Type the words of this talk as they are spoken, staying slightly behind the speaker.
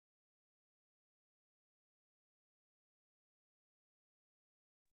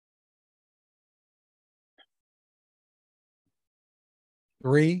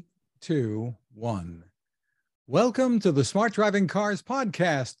Three, two, one. Welcome to the Smart Driving Cars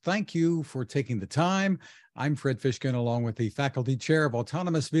podcast. Thank you for taking the time. I'm Fred Fishkin, along with the Faculty Chair of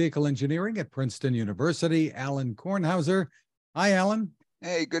Autonomous Vehicle Engineering at Princeton University, Alan Kornhauser. Hi, Alan.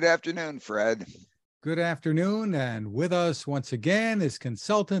 Hey, good afternoon, Fred. Good afternoon. And with us once again is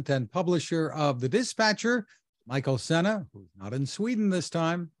consultant and publisher of The Dispatcher, Michael Senna, who's not in Sweden this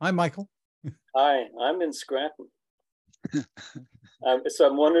time. Hi, Michael. Hi, I'm in Scranton. So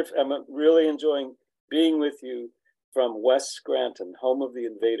I'm really enjoying being with you from West Scranton, home of the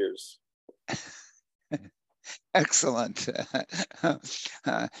invaders. Excellent.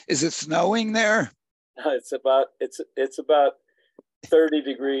 Is it snowing there? It's about 30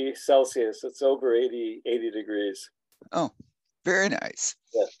 degrees Celsius. It's over 80 degrees. Oh, very nice.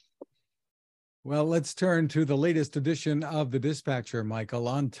 Yeah. Well, let's turn to the latest edition of The Dispatcher, Michael.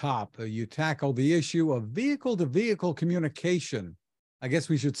 On top, you tackle the issue of vehicle-to-vehicle communication. I guess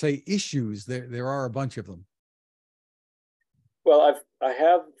we should say issues. There are a bunch of them. Well, I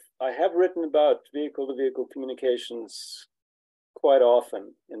have written about vehicle-to-vehicle communications quite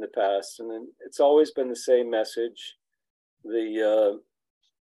often in the past, and then it's always been the same message. The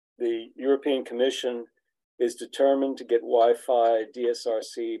European Commission is determined to get Wi-Fi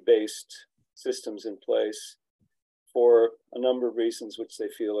DSRC-based systems in place for a number of reasons, which they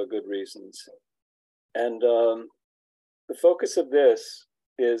feel are good reasons. And the focus of this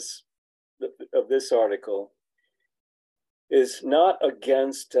article is not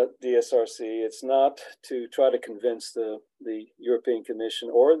against DSRC. It's not to try to convince the European Commission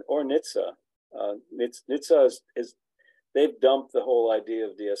or NHTSA. NHTSA is they've dumped the whole idea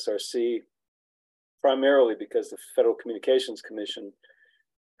of DSRC primarily because the Federal Communications Commission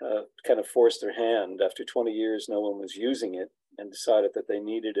kind of forced their hand. After 20 years, no one was using it and decided that they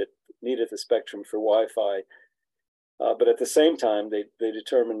needed the spectrum for Wi-Fi. But at the same time, the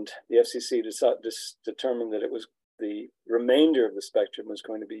FCC determined that it was the remainder of the spectrum was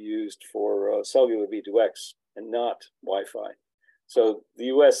going to be used for cellular V2X and not Wi-Fi. So the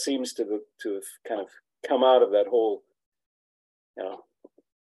US seems to have kind of come out of that whole,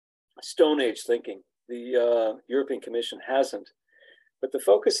 Stone Age thinking. The European Commission hasn't. But the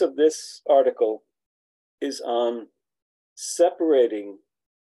focus of this article is on separating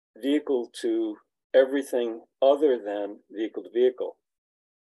vehicle to everything other than vehicle to vehicle.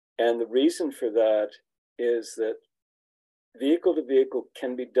 And the reason for that is that vehicle to vehicle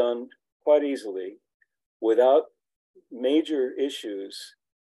can be done quite easily without major issues.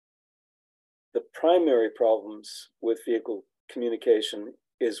 The primary problems with vehicle communication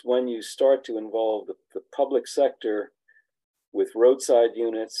is when you start to involve the public sector with roadside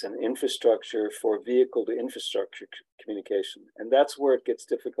units and infrastructure for vehicle to infrastructure communication. And that's where it gets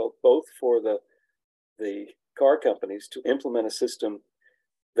difficult, both for the car companies to implement a system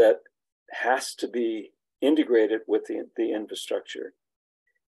that has to be integrated with the infrastructure.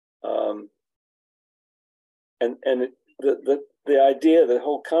 The idea, the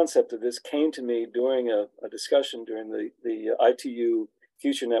whole concept of this came to me during a discussion during the ITU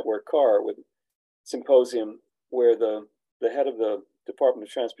Future Network Car with symposium where the head of the Department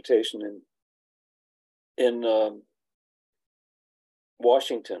of Transportation in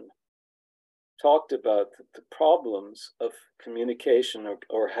Washington talked about the problems of communication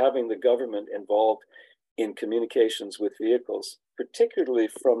or having the government involved in communications with vehicles, particularly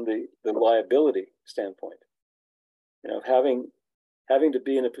from the liability standpoint. Having to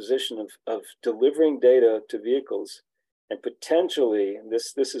be in a position of delivering data to vehicles and potentially, and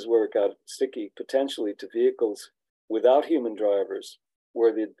this is where it got sticky, potentially to vehicles without human drivers,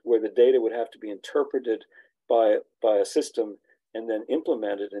 where the data would have to be interpreted by a system and then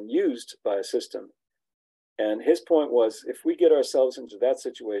implemented and used by a system. And his point was, if we get ourselves into that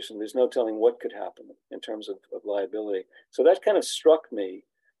situation, there's no telling what could happen in terms of liability. So that kind of struck me.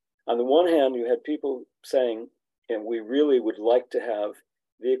 On the one hand, you had people saying, and we really would like to have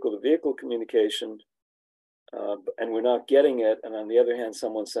vehicle-to-vehicle communication, and we're not getting it. And on the other hand,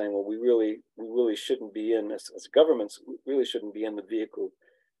 someone saying, well, we really shouldn't be in, as governments, we really shouldn't be in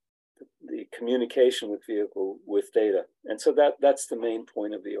the communication with vehicle with data. And so that's the main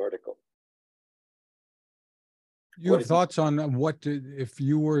point of the article. You have thoughts on if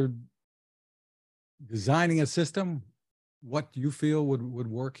you were designing a system, what you feel would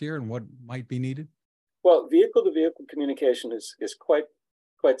work here and what might be needed? Well, vehicle-to-vehicle communication is quite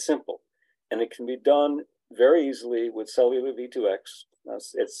simple, and it can be done very easily with cellular V2X.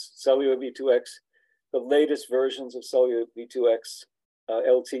 It's cellular V2X, the latest versions of cellular V2X,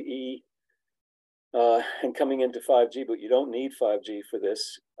 LTE, and coming into 5G, but you don't need 5G for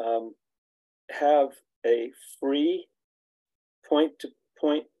this, have a free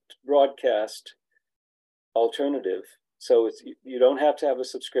point broadcast alternative. So you don't have to have a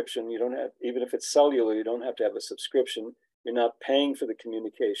subscription. You don't have, even if it's cellular, you don't have to have a subscription. You're not paying for the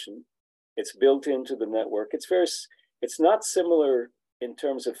communication. It's built into the network. It's not similar in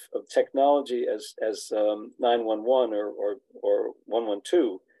terms of technology as 911 or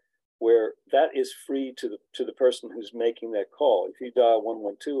 112, where that is free to the person who's making that call. If you dial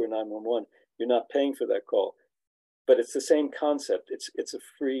 112 or 911, you're not paying for that call. But it's the same concept. It's a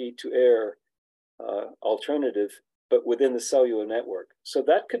free to air alternative, but within the cellular network. So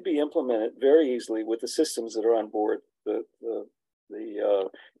that could be implemented very easily with the systems that are on board the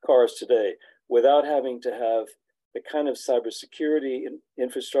cars today, without having to have the kind of cybersecurity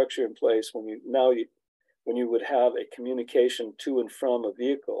infrastructure in place when you would have a communication to and from a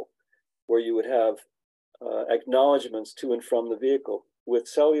vehicle, where you would have acknowledgments to and from the vehicle. With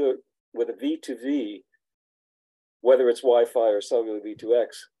cellular, with a V2V, whether it's Wi-Fi or cellular V2X,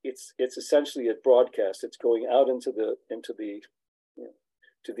 it's essentially a broadcast. It's going out into the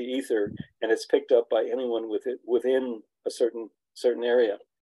to the ether, and it's picked up by anyone within a certain area.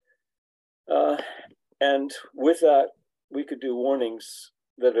 And with that, we could do warnings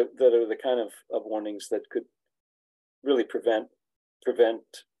that are the kind of warnings that could really prevent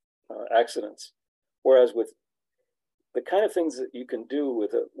accidents. Whereas with the kind of things that you can do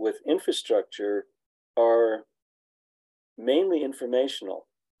with infrastructure are mainly informational.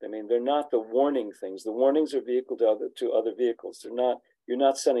 I mean, they're not the warning things. The warnings are vehicle to other vehicles. You're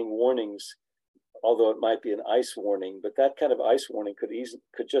not sending warnings, although it might be an ICE warning, but that kind of ICE warning could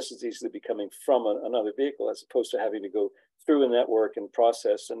just as easily be coming from another vehicle, as opposed to having to go through a network and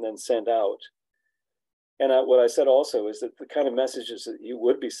process and then send out. And what I said also is that the kind of messages that you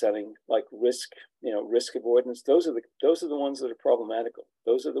would be sending, like risk avoidance, those are the ones that are problematical.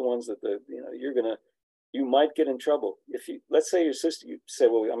 Those are the ones that you might get in trouble if you, let's say your system, you say,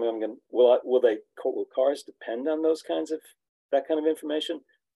 well, will cars depend on that kind of information?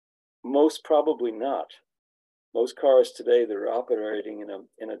 Most probably not. Most cars today that are operating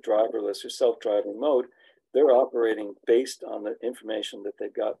in a driverless or self-driving mode, they're operating based on the information that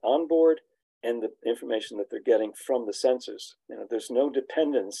they've got on board and the information that they're getting from the sensors. There's no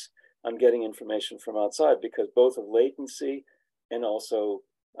dependence on getting information from outside, because both of latency and also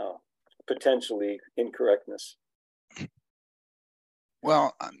potentially incorrectness.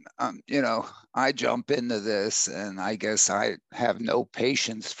 Well, I jump into this, and I guess I have no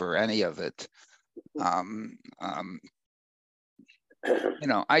patience for any of it. I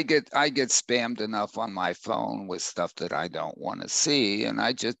get spammed enough on my phone with stuff that I don't want to see, and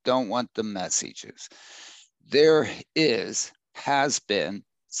I just don't want the messages. There has been,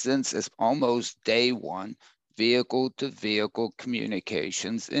 since it's almost day one, vehicle-to-vehicle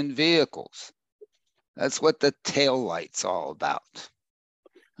communications in vehicles. That's what the tail light's all about.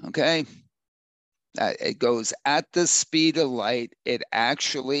 Okay? It goes at the speed of light. It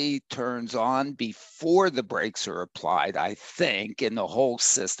actually turns on before the brakes are applied, I think, in the whole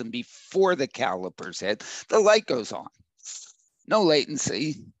system, before the calipers hit. The light goes on. No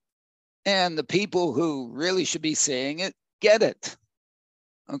latency. And the people who really should be seeing it get it.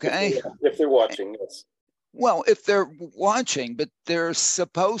 Okay? If they're watching, yes. Well, if they're watching, but they're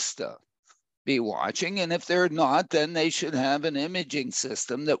supposed to be watching, and if they're not, then they should have an imaging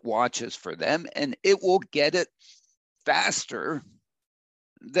system that watches for them, and it will get it faster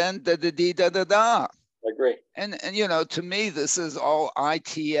than da-da-dee-da-da-da. I agree. And to me, this is all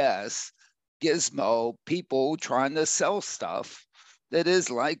ITS, gizmo, people trying to sell stuff that is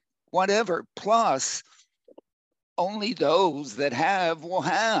like whatever. Plus, only those that have will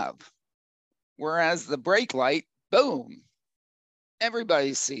have. Whereas the brake light, boom,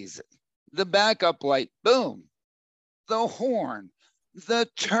 everybody sees it. The backup light, boom. The horn, the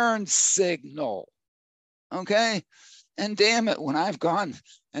turn signal, okay? And damn it, when I've gone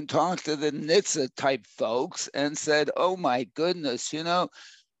and talked to the NHTSA type folks and said, oh my goodness,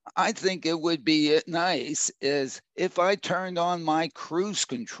 I think it would be nice is if I turned on my cruise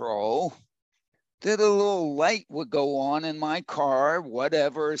control, that a little light would go on in my car,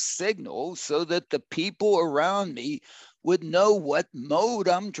 whatever signal, so that the people around me would know what mode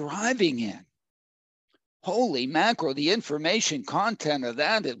I'm driving in. Holy mackerel, the information content of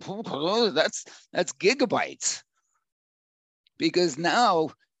that that's gigabytes. Because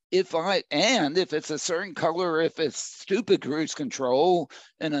now if it's a certain color, if it's stupid cruise control,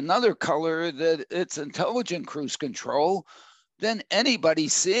 and another color that it's intelligent cruise control, then anybody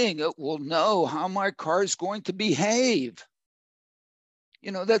seeing it will know how my car is going to behave.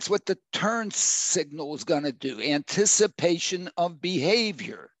 That's what the turn signal is going to do, anticipation of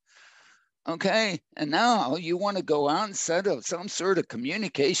behavior. Okay. And now you want to go out and set up some sort of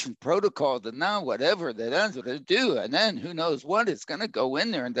communication protocol that now whatever that's what it do. And then who knows what it's going to go in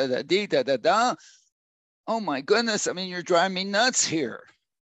there and da da dee da da da. Oh my goodness. I mean, you're driving me nuts here.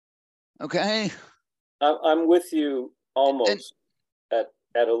 Okay. I'm with you And almost at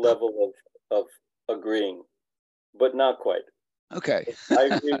a level of agreeing, but not quite. okay. I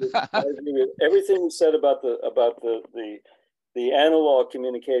agree with everything you said about the analog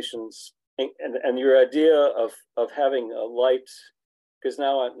communications and your idea of having a light, because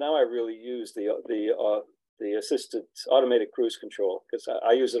now I really use the assisted automated cruise control, because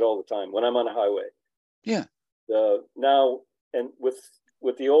I use it all the time when I'm on a highway. Yeah. Now, and with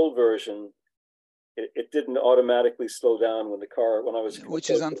the old version, it didn't automatically slow down when I was, Which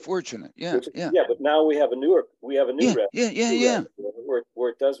is unfortunate. Yeah. Yeah. yeah, but now we have a new Yeah. rep, Yeah. where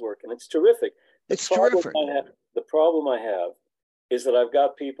it does work, and it's terrific. It's terrific. The problem I have is that I've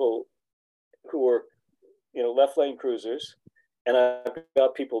got people who are, left lane cruisers, and I've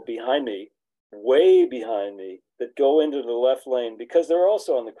got people behind me, way behind me, that go into the left lane because they're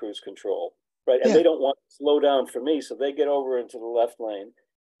also on the cruise control, right? And Yeah. they don't want to slow down for me, so they get over into the left lane.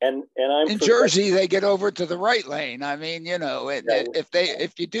 And I'm in Jersey, they get over to the right lane. I mean, Yeah.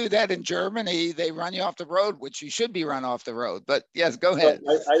 if you do that in Germany, they run you off the road, which you should be run off the road. But yes, go ahead.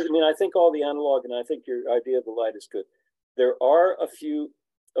 I mean, I think all the analog, and I think your idea of the light is good. There are a few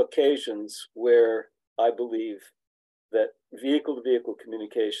occasions where I believe that vehicle-to-vehicle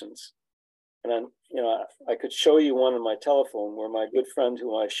communications, and I could show you one on my telephone where my good friend,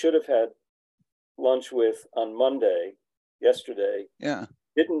 who I should have had lunch with on Monday, yesterday, Yeah.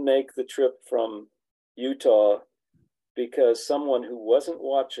 didn't make the trip from Utah because someone who wasn't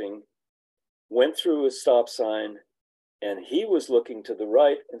watching went through a stop sign, and he was looking to the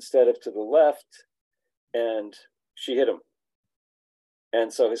right instead of to the left, and she hit him.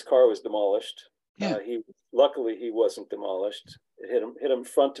 And so his car was demolished. Yeah. Luckily he wasn't demolished. It hit him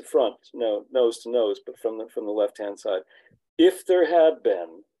front to front, no, nose to nose, but from the left-hand side. If there had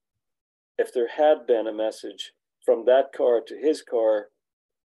been a message from that car to his car,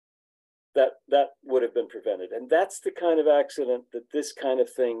 that would have been prevented. And that's the kind of accident that this kind of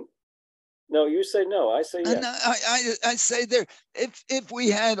thing. No, you say no, I say yes. I say there, if we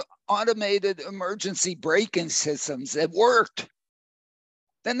had automated emergency braking systems that worked,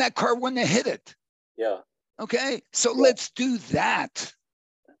 then that car wouldn't have hit it. Yeah. Okay. So let's do that.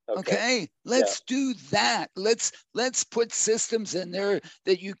 Okay. Let's do that. Let's put systems in there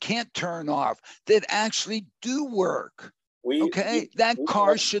that you can't turn off that actually do work. That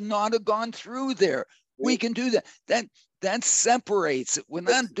car should not have gone through there. We can do that. That separates it. We're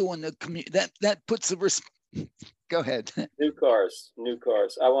not doing that puts the go ahead. New cars.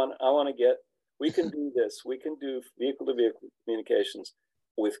 We can do this. We can do vehicle to vehicle communications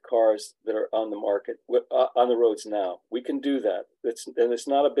with cars that are on the market, on the roads now. We can do that. It's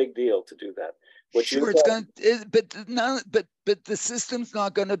not a big deal to do that. But the system's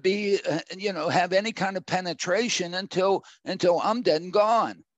not going to be, have any kind of penetration until I'm dead and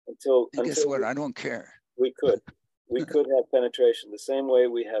gone. Guess what? I don't care. We could have penetration the same way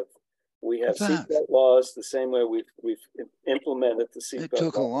we have seatbelt laws, the same way we've implemented the seatbelt. It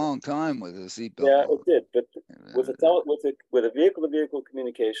took a long time with the seatbelt. Yeah, it did. But with a vehicle-to-vehicle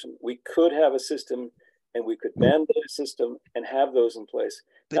communication, we could have a system, and we could mandate a system and have those in place.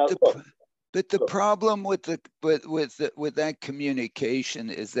 But the problem with that communication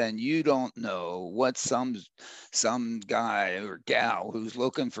is then you don't know what some guy or gal who's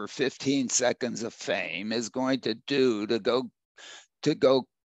looking for 15 seconds of fame is going to do to go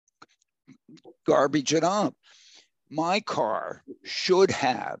garbage it up. My car should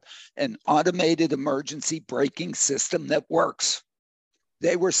have an automated emergency braking system that works.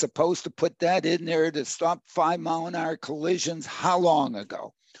 They were supposed to put that in there to stop 5-mile-an-hour collisions how long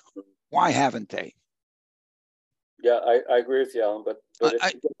ago? Why haven't they? Yeah, I agree with you, Alan. But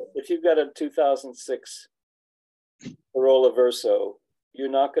if you've got a 2006 Corolla Verso, you're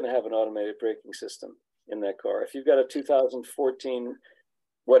not going to have an automated braking system in that car. If you've got a 2014,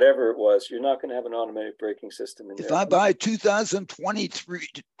 whatever it was, you're not going to have an automated braking system in there. If I buy a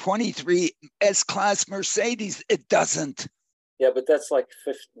 2023 S-Class Mercedes, it doesn't. Yeah, but that's like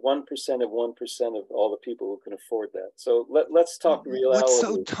 1% of 1% of all the people who can afford that. So let's talk reality. What's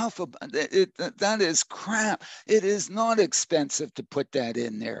so tough about it? That is crap. It is not expensive to put that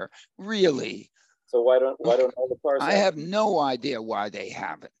in there, really. So why don't all the cars? I have no idea why they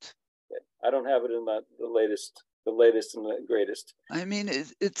haven't. I don't have it in the latest and the greatest. I mean,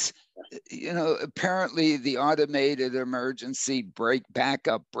 it's apparently the automated emergency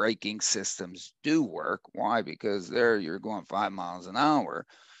backup braking systems do work. Why? Because there you're going 5 miles an hour.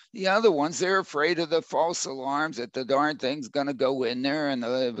 The other ones, they're afraid of the false alarms that the darn thing's going to go in there and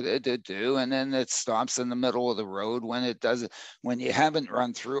and then it stops in the middle of the road when it doesn't, when you haven't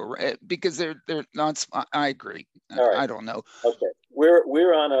run through it, because they're not. I agree. All right. I don't know. Okay.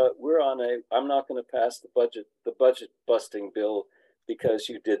 We're on a I'm not going to pass the budget busting bill because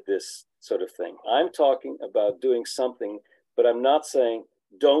you did this sort of thing. I'm talking about doing something, but I'm not saying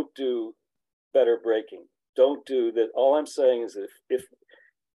don't do better braking. Don't do that. All I'm saying is if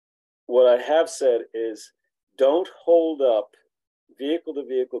what I have said is don't hold up vehicle to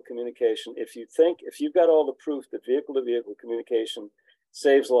vehicle communication. If you've got all the proof that vehicle to vehicle communication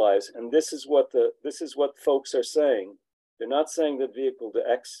saves lives, and this is what folks are saying. They're not saying that vehicle to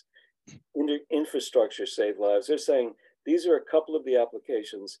X infrastructure save lives. They're saying these are a couple of the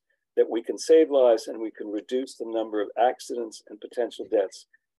applications that we can save lives and we can reduce the number of accidents and potential deaths.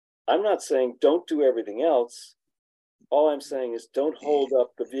 I'm not saying don't do everything else. All I'm saying is don't hold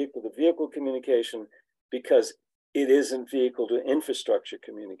up the vehicle to vehicle communication because it isn't vehicle to infrastructure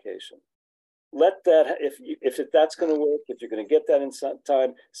communication. Let that, if that's going to work, if you're going to get that in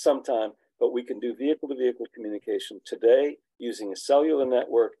sometime, but we can do vehicle to vehicle communication today using a cellular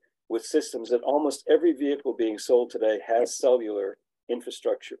network with systems that almost every vehicle being sold today has cellular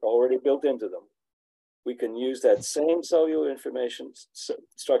infrastructure already built into them. We can use that same cellular information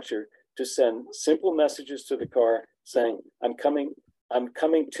structure to send simple messages to the car saying, I'm coming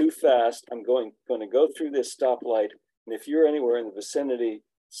too fast. I'm going to go through this stoplight. And if you're anywhere in the vicinity,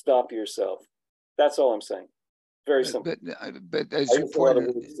 stop yourself. That's all I'm saying. Very simple. But as you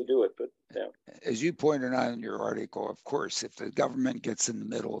pointed to do it, but yeah. As you pointed out in your article, of course, if the government gets in the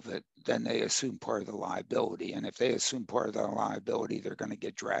middle of it, then they assume part of the liability. And if they assume part of the liability, they're going to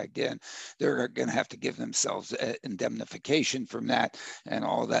get dragged in. They're going to have to give themselves indemnification from that, and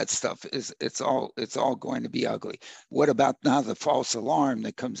all that stuff it's all going to be ugly. What about now the false alarm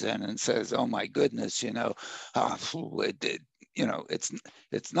that comes in and says, "Oh my goodness, it's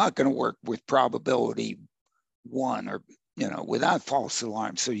not going to work with probability 1 or without false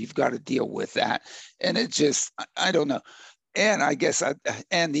alarm." So you've got to deal with that. And it just, I don't know. And I guess,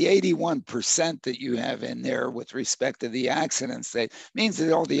 and the 81% that you have in there with respect to the accidents, that means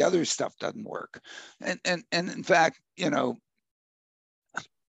that all the other stuff doesn't work. And in fact,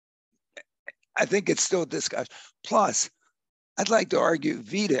 I think it's still discussed. Plus, I'd like to argue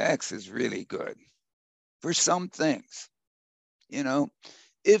V2X is really good for some things.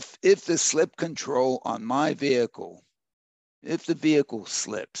 If the slip control on my vehicle, if the vehicle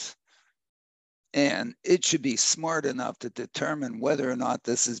slips, and it should be smart enough to determine whether or not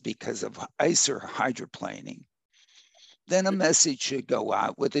this is because of ice or hydroplaning, then a message should go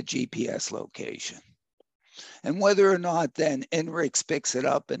out with a GPS location. And whether or not then NRIX picks it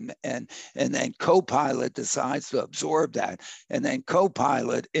up and then Copilot decides to absorb that, and then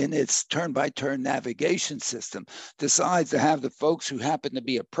Copilot in its turn-by-turn navigation system decides to have the folks who happen to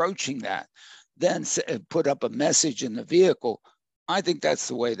be approaching that then put up a message in the vehicle, I think that's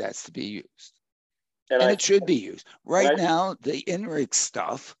the way that's to be used. And it should be used. Right now, the NRIX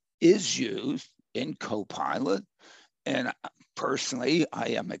stuff is used in Copilot. And personally, I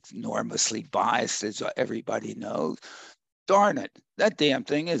am enormously biased, as everybody knows. Darn it, that damn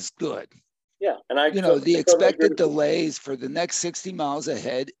thing is good. Yeah, and the expected delays for the next 60 miles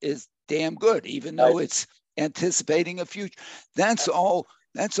ahead is damn good, even though it's anticipating a future. That's all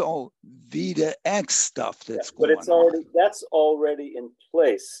V2X stuff that's going on. That's already in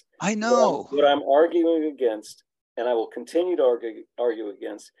place. I know. What I'm arguing against, and I will continue to argue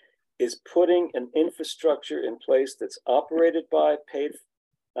against, is putting an infrastructure in place that's operated by,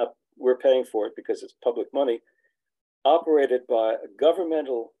 we're paying for it because it's public money, operated by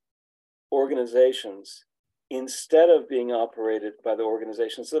governmental organizations instead of being operated by the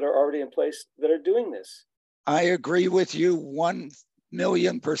organizations that are already in place that are doing this. I agree with you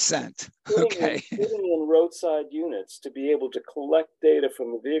 1,000,000%. Okay. Putting in roadside units to be able to collect data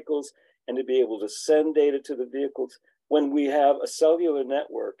from the vehicles and to be able to send data to the vehicles when we have a cellular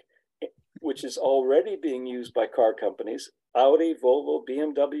network which is already being used by car companies. Audi, Volvo,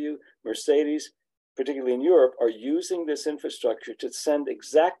 BMW, Mercedes, particularly in Europe, are using this infrastructure to send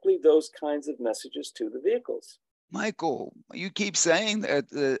exactly those kinds of messages to the vehicles. Michael, you keep saying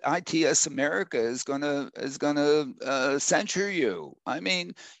that the ITS America is going to censure you. I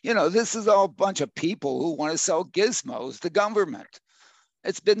mean, this is all a bunch of people who want to sell gizmos to government.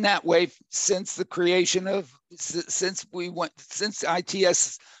 It's been that way since the creation of since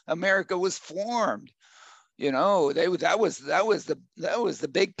ITS America was formed. That was the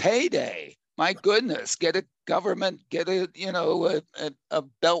big payday. My goodness, get a government, get a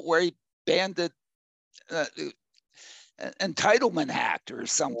beltway bandit. entitlement act or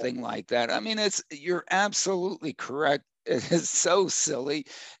something like that. I mean, you're absolutely correct. It is so silly,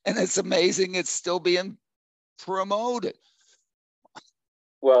 and it's amazing it's still being promoted.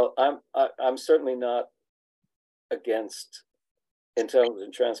 Well, I'm certainly not against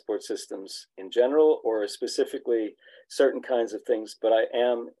intelligent transport systems in general, or specifically certain kinds of things, but I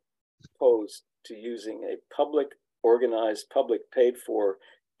am opposed to using a public organized, public paid for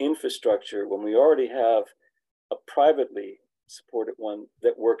infrastructure when we already have a privately supported one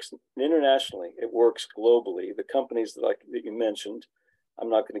that works internationally. It works globally. The companies that you mentioned, I'm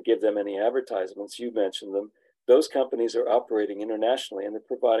not going to give them any advertisements. You mentioned them. Those companies are operating internationally, and they're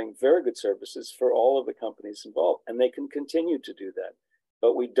providing very good services for all of the companies involved, and they can continue to do that.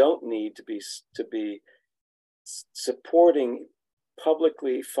 But we don't need to be supporting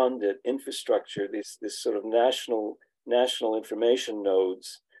publicly funded infrastructure, this sort of national information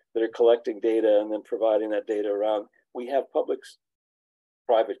nodes that are collecting data and then providing that data around. We have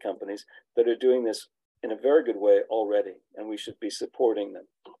private companies that are doing this in a very good way already, and we should be supporting them.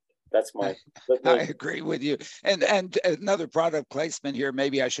 That's my. I agree with you. And another product placement here.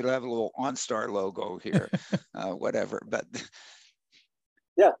 Maybe I should have a little OnStar logo here, whatever. But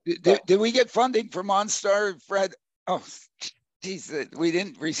yeah, did we get funding from OnStar, Fred? Oh, geez, we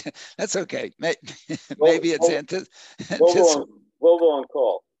didn't. That's okay. Maybe it's we'll go on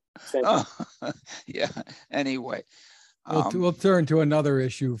call. Oh, yeah. Anyway. We'll turn to another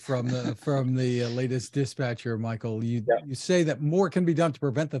issue from the latest dispatcher, Michael. You say that more can be done to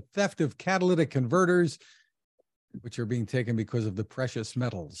prevent the theft of catalytic converters, which are being taken because of the precious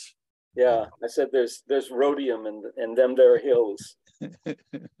metals. Yeah, I said there's rhodium and them there hills.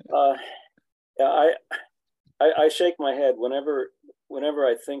 I shake my head whenever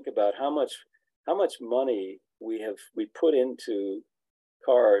I think about how much money we put into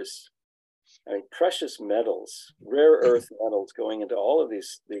cars. I mean, precious metals, rare earth metals going into all of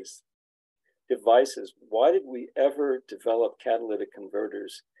these devices. Why did we ever develop catalytic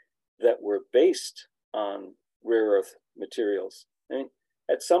converters that were based on rare earth materials? I mean,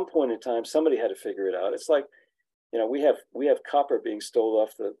 at some point in time, somebody had to figure it out. It's like, we have copper being stolen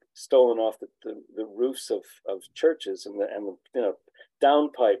off the roofs of churches and the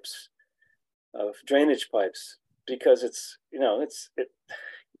downpipes of drainage pipes, because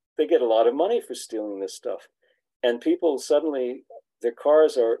they get a lot of money for stealing this stuff. And people suddenly, their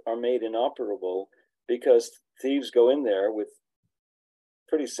cars are made inoperable because thieves go in there with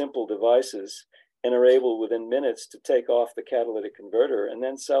pretty simple devices and are able within minutes to take off the catalytic converter and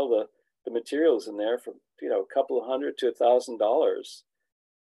then sell the materials in there for a couple of $100 to $1,000.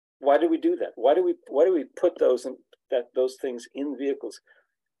 Why do we do that? Why do we put those things in vehicles?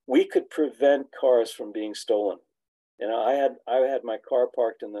 We could prevent cars from being stolen. I had my car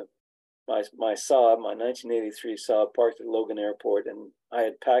parked in my Saab, my 1983 Saab, parked at Logan Airport, and I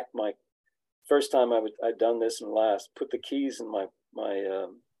had packed my first time I'd done this and last, put the keys in my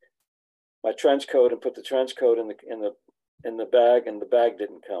trench coat and put the trench coat in the bag, and the bag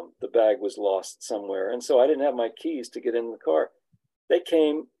didn't come. The bag was lost somewhere, and so I didn't have my keys to get in the car. They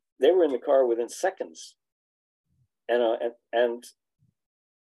were in the car within seconds, and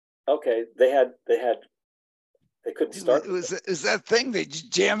okay, they couldn't start. It was that thing they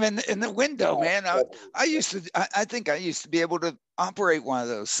jam in the window, man. I think I used to be able to operate one of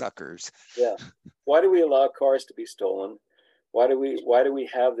those suckers. Yeah. Why do we allow cars to be stolen? Why do we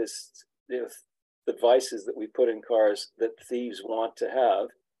have this devices that we put in cars that thieves want to have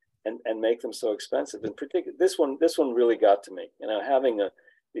and make them so expensive? In particular, this one really got to me. Having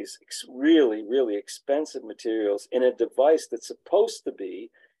these really, really expensive materials in a device that's supposed to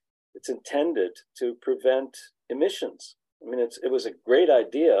be, it's intended to prevent emissions. I mean, it was a great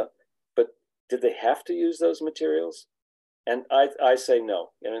idea, but did they have to use those materials? And I say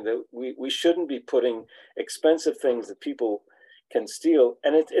no. We shouldn't be putting expensive things that people can steal,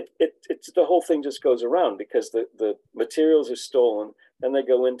 and it's the whole thing just goes around because the materials are stolen, then they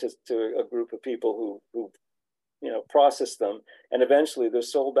go into a group of people who process them, and eventually they're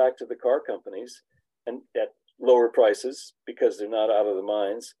sold back to the car companies and at lower prices because they're not out of the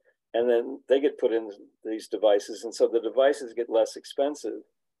mines. And then they get put in these devices, and so the devices get less expensive.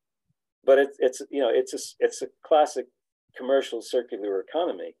 But it's a classic commercial circular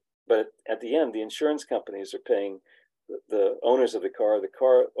economy. But at the end, the insurance companies are paying the owners of the car. The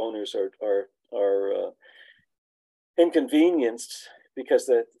car owners are inconvenienced because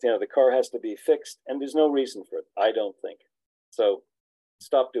the car has to be fixed, and there's no reason for it. I don't think so.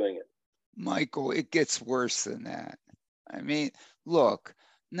 Stop doing it, Michael. It gets worse than that. I mean, look.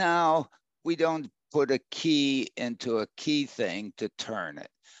 Now we don't put a key into a key thing to turn it.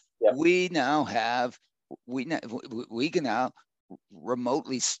 Yeah. We now have we can now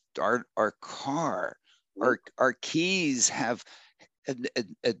remotely start our car. Our keys have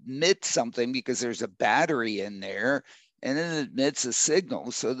admit something because there's a battery in there, and it emits a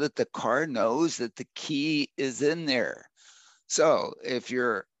signal so that the car knows that the key is in there. So if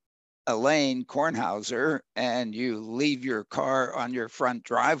you're Elaine Kornhauser and you leave your car on your front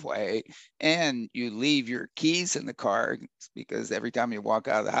driveway and you leave your keys in the car, because every time you walk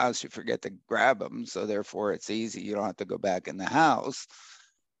out of the house, you forget to grab them. So therefore it's easy. You don't have to go back in the house.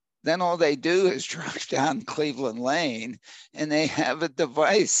 Then all they do is drive down Cleveland Lane and they have a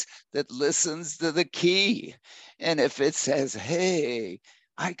device that listens to the key. And if it says, hey,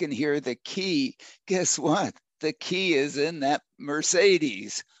 I can hear the key, guess what? The key is in that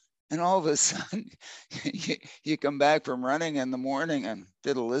Mercedes. And all of a sudden, you come back from running in the morning and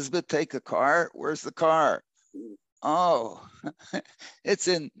did Elizabeth take the car? Where's the car? Oh, it's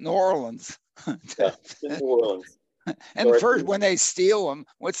in New Orleans. Yeah, in New Orleans. And first, when they steal them,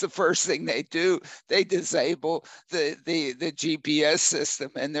 what's the first thing they do? They disable the GPS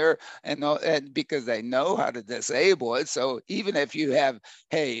system, and because they know how to disable it. So even if you have,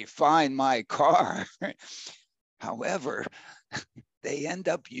 hey, find my car, however, they end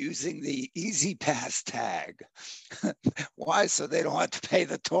up using the Easy Pass tag. Why? So they don't have to pay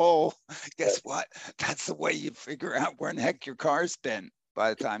the toll. Guess what? That's the way you figure out where in the heck your car's been by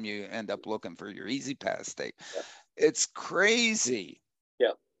the time you end up looking for your Easy Pass state. Yeah. It's crazy.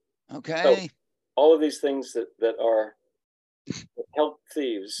 Yeah. Okay. So all of these things that are help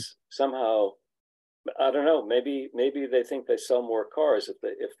thieves somehow, I don't know, maybe they think they sell more cars if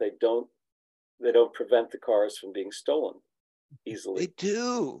they don't prevent the cars from being stolen easily. They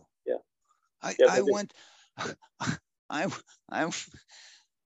do. Yeah. I went a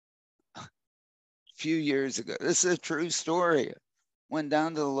few years ago. This is a true story. Went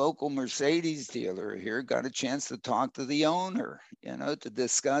down to the local Mercedes dealer here, got a chance to talk to the owner, to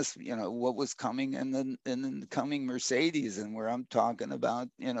discuss, what was coming in the coming Mercedes, and where I'm talking about,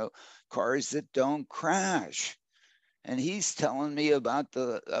 cars that don't crash. And he's telling me about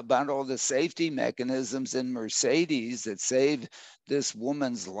all the safety mechanisms in Mercedes that saved this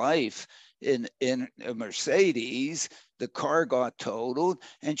woman's life in a Mercedes. The car got totaled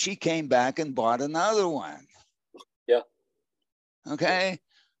and she came back and bought another one. Yeah. Okay.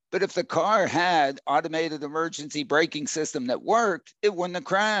 But if the car had automated emergency braking system that worked, it wouldn't have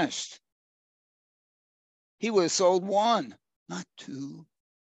crashed. He would have sold one, not two.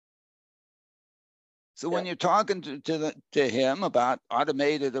 So when you're talking to him about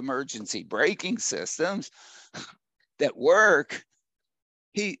automated emergency braking systems that work,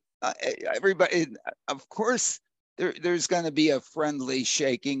 everybody, of course, there's going to be a friendly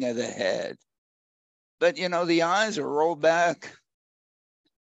shaking of the head, but the eyes are rolled back.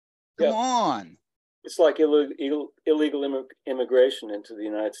 Come on. It's like illegal immigration into the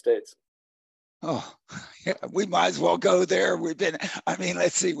United States. Oh, yeah, we might as well go there.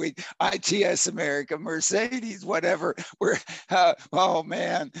 Let's see, ITS America, Mercedes, whatever. We're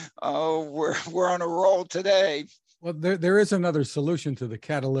on a roll today. Well, there is another solution to the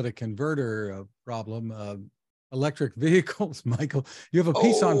catalytic converter problem. Electric vehicles, Michael. You have a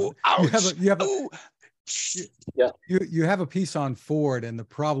piece on. Ouch. You have a piece on Ford and the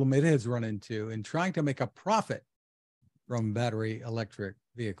problem it has run into in trying to make a profit from battery electric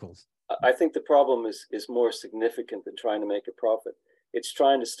vehicles. I think the problem is more significant than trying to make a profit. It's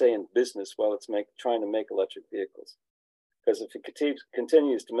trying to stay in business while it's trying to make electric vehicles. Because if it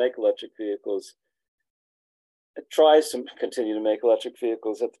continues to make electric vehicles, it tries to continue to make electric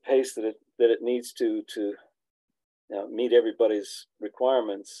vehicles at the pace that it needs to meet everybody's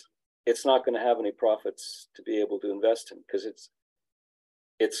requirements, it's not going to have any profits to be able to invest in, because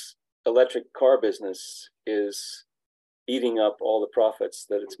its electric car business is eating up all the profits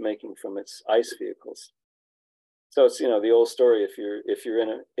that it's making from its ICE vehicles. So it's the old story: if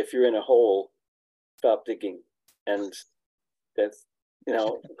you're in a hole, stop digging. And that's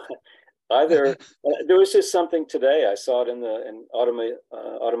either there was just something today, I saw it in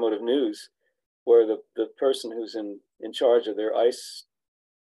automotive news, where the person who's in charge of their ICE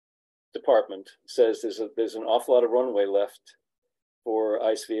department says there's an awful lot of runway left for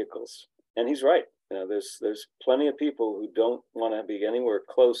ICE vehicles, and he's right. There's plenty of people who don't want to be anywhere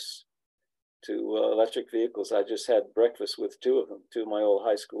close to electric vehicles. I just had breakfast with two of my old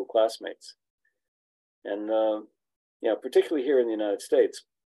high school classmates, and particularly here in the United States,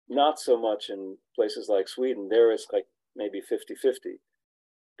 not so much in places like Sweden. There it's like maybe 50-50.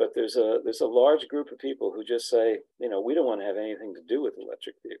 But there's a large group of people who just say, we don't want to have anything to do with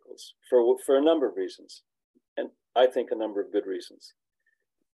electric vehicles for a number of reasons, and I think a number of good reasons.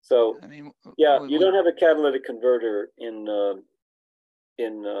 So I mean, yeah, you don't have a catalytic converter in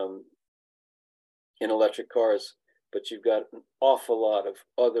electric cars, but you've got an awful lot of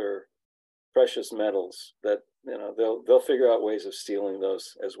other precious metals that they'll figure out ways of stealing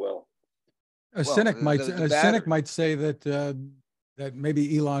those as well. A cynic might say that that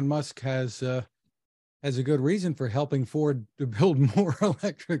maybe Elon Musk has a good reason for helping Ford to build more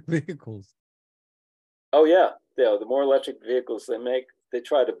electric vehicles. Oh yeah, the more electric vehicles they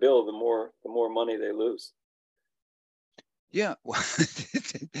try to build, the more money they lose. Yeah, well,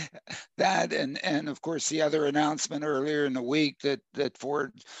 that and of course the other announcement earlier in the week that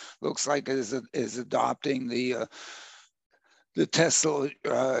Ford looks like is adopting the Tesla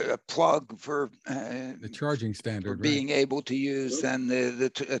plug for the charging standard, for being able to use then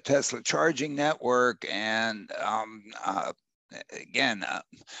the Tesla charging network. And again,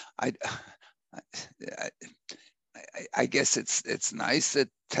 I guess it's nice that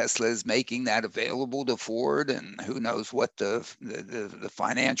Tesla is making that available to Ford, and who knows what the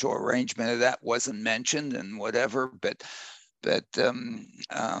financial arrangement of that wasn't mentioned and whatever, but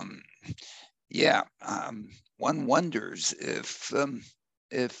one wonders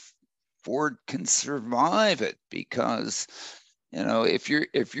if Ford can survive it, because if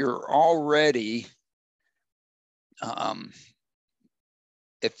you're already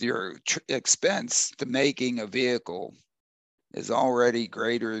if your expense to making a vehicle is already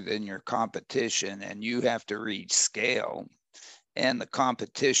greater than your competition, and you have to reach scale, and the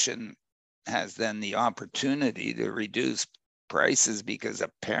competition has then the opportunity to reduce prices because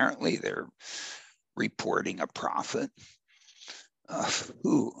apparently they're reporting a profit.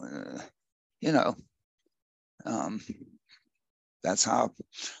 That's how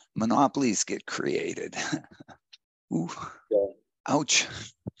monopolies get created. Ooh. Yeah. Ouch.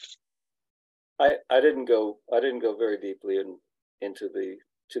 I didn't go very deeply into the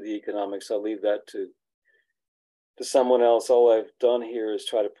economics. I'll leave that to someone else. All I've done here is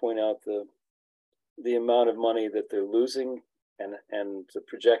try to point out the amount of money that they're losing and the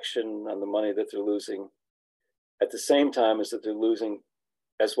projection on the money that they're losing, at the same time as that they're losing,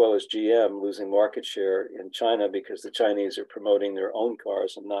 as well as GM losing market share in China, because the Chinese are promoting their own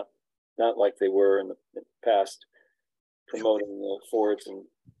cars and not like they were in the past, promoting Fords and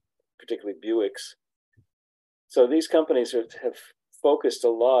particularly Buicks. So these companies have focused a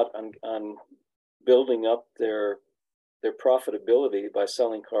lot on building up their profitability by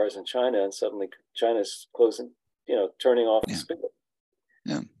selling cars in China, and suddenly China's closing, turning off the spigot.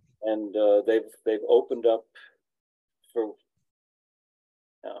 Yeah. And they've opened up for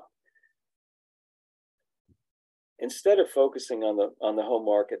instead of focusing on the home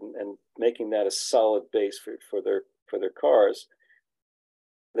market and making that a solid base for their cars,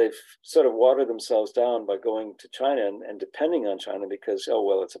 they've sort of watered themselves down by going to China and depending on China because, oh,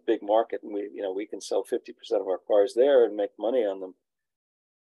 well, it's a big market and we can sell 50% of our cars there and make money on them,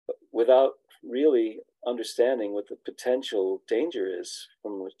 but without really understanding what the potential danger is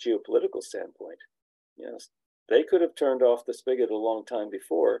from a geopolitical standpoint. They could have turned off the spigot a long time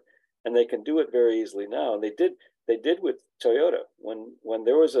before, and they can do it very easily now. And they did with Toyota when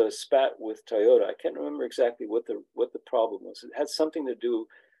there was a spat with Toyota. I can't remember exactly what the problem was. It had something to do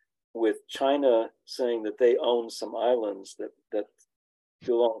with China saying that they own some islands that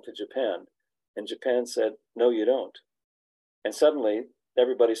belong to Japan, and Japan said, no, you don't. And suddenly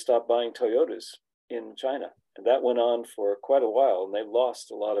everybody stopped buying Toyotas in China, and that went on for quite a while, and they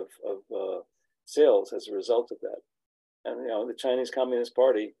lost a lot of sales as a result of that. And the Chinese Communist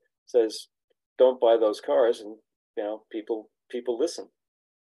Party says, don't buy those cars, and people listen.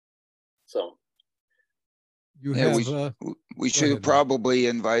 So we should have probably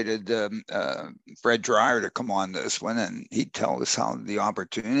invited Fred Dreyer to come on this one, and he'd tell us how the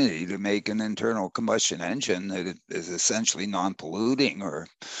opportunity to make an internal combustion engine that is essentially non-polluting or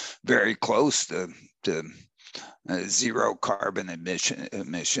very close to zero carbon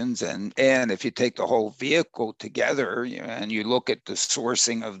emissions, and if you take the whole vehicle together and you look at the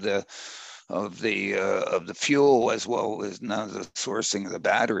sourcing of the fuel as well as now the sourcing of the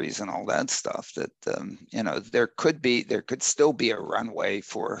batteries and all that stuff, that there could still be a runway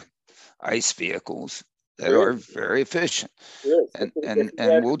for ICE vehicles that are very efficient.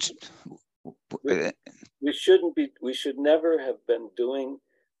 We should never have been doing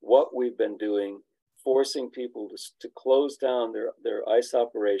what we've been doing, forcing people to close down their ICE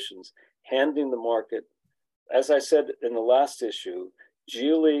operations, handing the market. As I said in the last issue,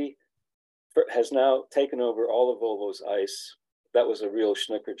 Geely has now taken over all of Volvo's ICE. That was a real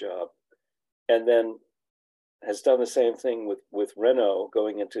schnicker job. And then has done the same thing with Renault,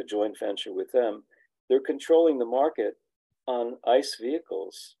 going into a joint venture with them. They're controlling the market on ICE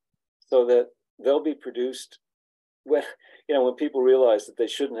vehicles so that they'll be produced when, when people realize that they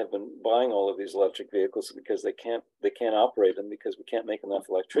shouldn't have been buying all of these electric vehicles because they can't operate them because we can't make enough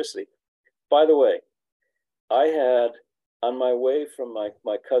electricity. By the way, I had, on my way from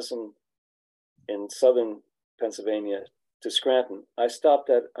my cousin in southern Pennsylvania to Scranton, I stopped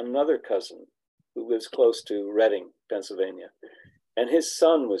at another cousin who lives close to Reading, Pennsylvania. And his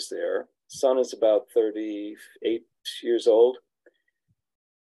son was there. Son is about 38 years old.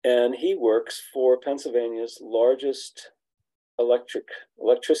 And he works for Pennsylvania's largest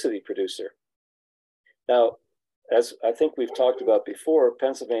electricity producer. Now, as I think we've talked about before,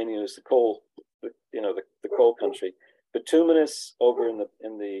 Pennsylvania is the coal country. Bituminous over in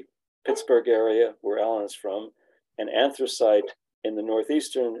the Pittsburgh area, where Alan is from, and anthracite in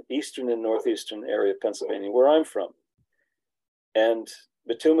the eastern and northeastern area of Pennsylvania, where I'm from. And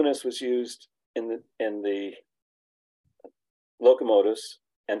bituminous was used in the locomotives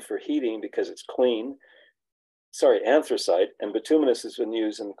and for heating because it's clean. Anthracite and bituminous has been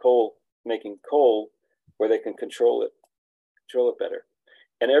used in making coal where they can control it better.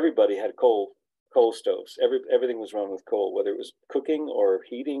 And everybody had coal stoves. Everything was run with coal, whether it was cooking or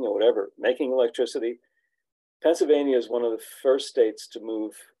heating or whatever, making electricity. Pennsylvania is one of the first states to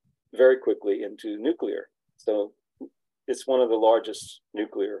move very quickly into nuclear. So it's one of the largest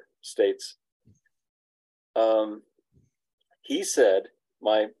nuclear states. He said,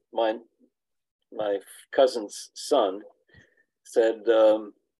 my cousin's son said,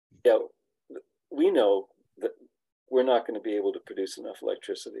 yeah, we know that we're not going to be able to produce enough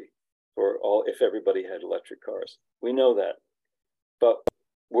electricity if everybody had electric cars. We know that, but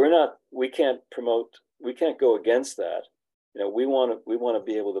we can't go against that. We want to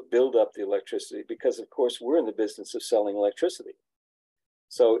be able to build up the electricity because, of course, we're in the business of selling electricity.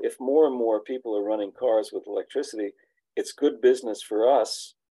 So if more and more people are running cars with electricity, it's good business for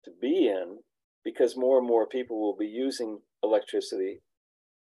us to be in because more and more people will be using electricity.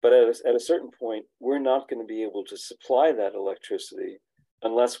 But at a certain point, we're not going to be able to supply that electricity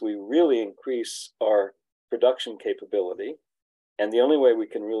unless we really increase our production capability. And the only way we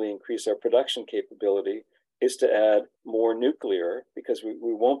can really increase our production capability is to add more nuclear, because we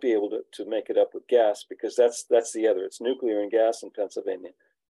won't be able to make it up with gas, because that's the other. It's nuclear and gas in Pennsylvania.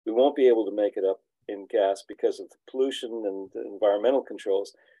 We won't be able to make it up in gas because of the pollution and the environmental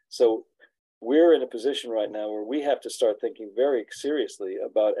controls. So we're in a position right now where we have to start thinking very seriously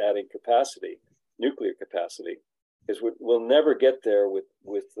about adding capacity, nuclear capacity, because we'll never get there with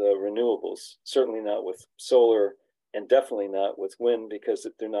renewables, certainly not with solar, and definitely not with wind, because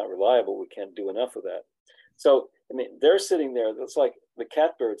if they're not reliable, we can't do enough of that. So, they're sitting there, it's like the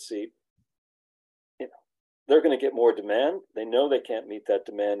catbird seat. They're going to get more demand. They know they can't meet that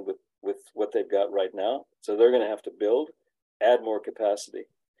demand with what they've got right now. So they're going to have to add more capacity.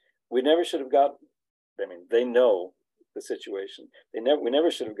 We never should have gotten, they know the situation. We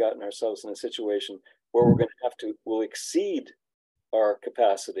never should have gotten ourselves in a situation where we'll exceed our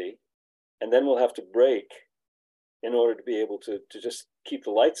capacity, and then we'll have to brake in order to be able to just keep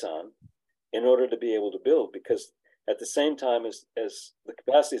the lights on in order to be able to build. Because at the same time as the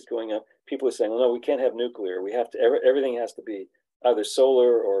capacity is going up, people are saying, well, no, we can't have nuclear. We have to, everything has to be either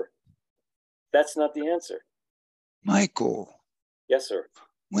solar or, that's not the answer. Michael. Yes, sir.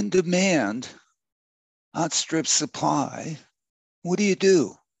 When demand outstrips supply, what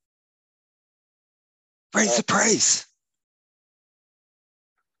do? Raise the price.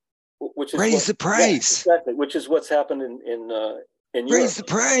 Raise the price. Yeah, exactly. Which is what's happened in Europe. Raise the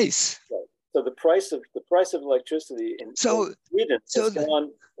price. Right. So the price of electricity in Sweden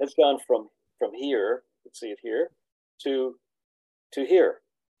has gone from here. Let's see it here to here.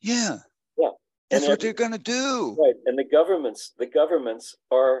 Yeah. Yeah. That's what they're going to do. Right. And the governments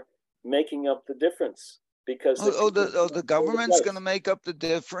are making up the difference, because the government's going to make up the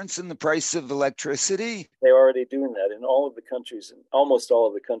difference in the price of electricity. They're already doing that in all of the countries, almost all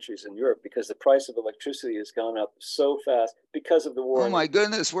of the countries in Europe, because the price of electricity has gone up so fast because of the war. Oh my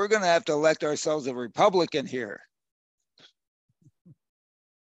goodness, we're going to have to elect ourselves a Republican here.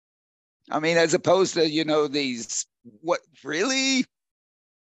 As opposed to, these, what, really?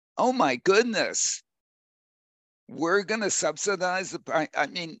 Oh my goodness. We're going to subsidize the price.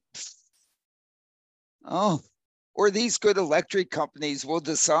 Or these good electric companies will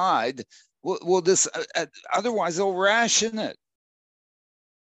decide, otherwise they'll ration it.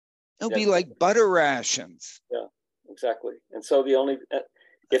 It'll be like butter rations. Yeah, exactly. And so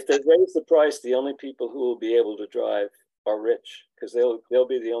if they raise the price, the only people who will be able to drive are rich, because they'll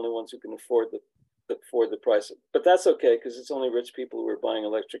be the only ones who can afford the price. But that's okay, because it's only rich people who are buying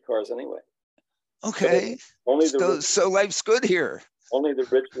electric cars anyway. Okay. So life's good here. Only the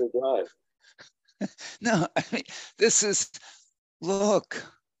rich will drive. No, I mean, this is, look,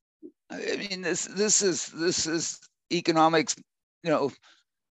 I mean, this is economics, you know,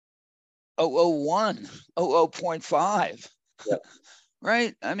 001, 00.5. Yeah.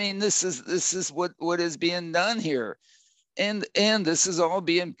 Right? I mean, this is what is being done here. And this is all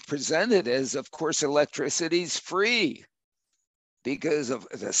being presented as, of course, electricity's free because of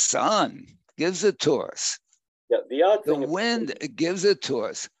the sun gives it to us. Yeah, the odd thing, the wind gives it to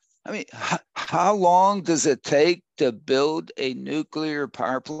us. I mean, how long does it take to build a nuclear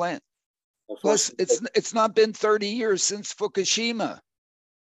power plant? Plus, it's not been 30 years since Fukushima.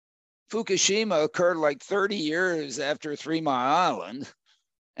 Fukushima occurred like 30 years after 3 Mile Island,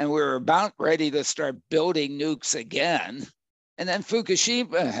 and we were about ready to start building nukes again. And then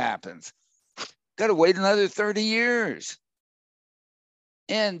Fukushima happens. Got to wait another 30 years.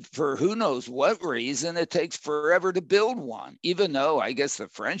 And for who knows what reason, it takes forever to build one, even though I guess the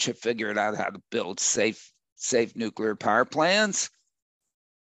French have figured out how to build safe nuclear power plants.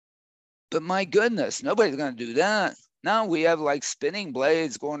 But my goodness, nobody's going to do that. Now we have like spinning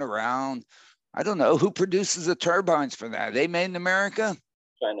blades going around. I don't know who produces the turbines for that. Are they made in America?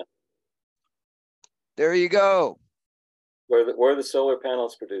 China. There you go. Where the solar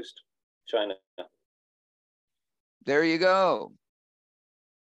panels produced? China. There you go.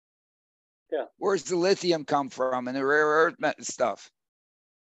 Yeah. Where's the lithium come from and the rare earth stuff?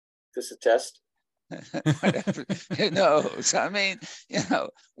 Is this a test? Whatever. Who knows? I mean,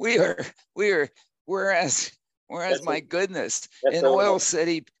 whereas my goodness, in Oil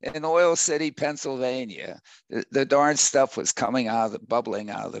City, Pennsylvania, the darn stuff was bubbling out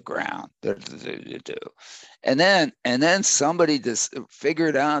of the ground. And then somebody just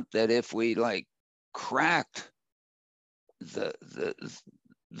figured out that if we like cracked the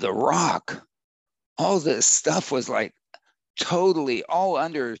rock, all this stuff was like totally all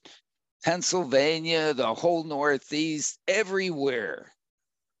under Pennsylvania, the whole Northeast, everywhere.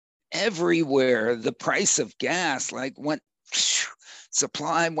 The price of gas like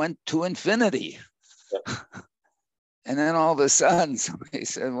supply went to infinity. Yep. And then all of a sudden somebody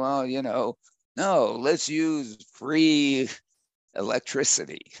said, well, no, let's use free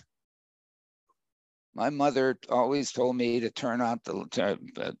electricity. My mother always told me to turn off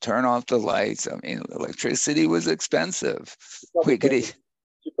the lights. I mean, electricity was expensive. She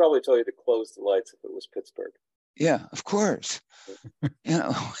probably told you to close the lights if it was Pittsburgh. Yeah, of course. We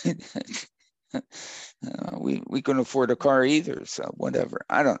couldn't afford a car either, so whatever.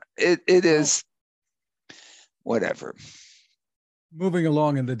 It is whatever. Moving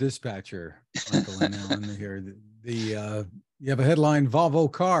along in the dispatcher, Michael, and Alan here. You have a headline: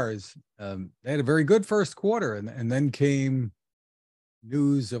 Volvo cars. They had a very good first quarter, and then came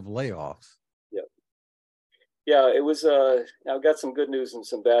news of layoffs. Yeah, it was. I've got some good news and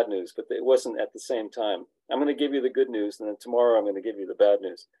some bad news, but it wasn't at the same time. I'm going to give you the good news, and then tomorrow I'm going to give you the bad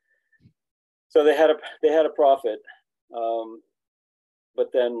news. So they had a profit,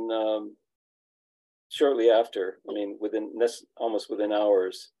 but then shortly after, I mean, almost within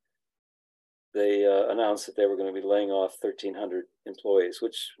hours, they announced that they were going to be laying off 1,300 employees,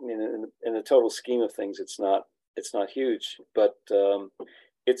 which, I mean, in the total scheme of things, it's not huge, but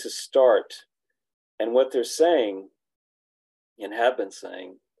it's a start. And what they're saying, and have been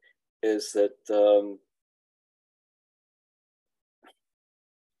saying, is that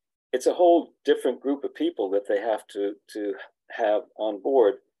it's a whole different group of people that they have to have on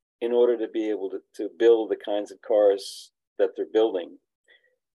board in order to be able to build the kinds of cars that they're building.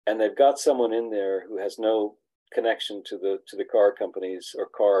 And they've got someone in there who has no connection to the car companies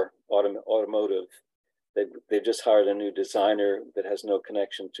or automotive. They've just hired a new designer that has no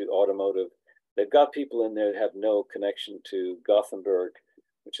connection to automotive. They've got people in there that have no connection to Gothenburg,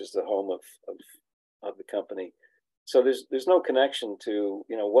 which is the home of the company. So there's no connection to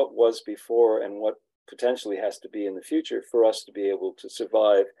what was before and what potentially has to be in the future for us to be able to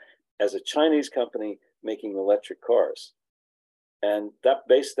survive as a Chinese company making electric cars. And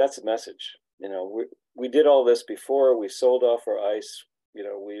that's a message. We did all this before. We sold off our ICE.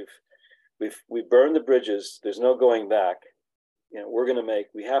 We've burned the bridges. There's no going back.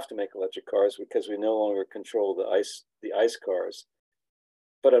 We have to make electric cars because we no longer control the ICE cars.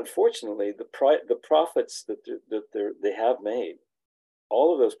 But unfortunately, the profits that they have made,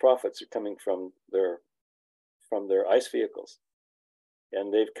 all of those profits are coming from their ICE vehicles,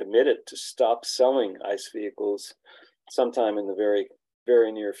 and they've committed to stop selling ICE vehicles sometime in the very,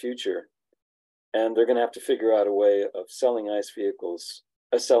 very near future. And they're going to have to figure out a way of selling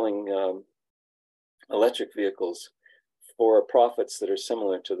electric vehicles for profits that are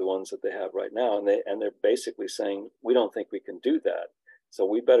similar to the ones that they have right now. And they're basically saying, we don't think we can do that. So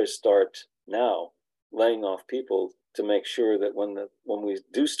we better start now laying off people to make sure that when we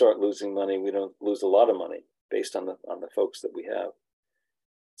do start losing money, we don't lose a lot of money based on the folks that we have.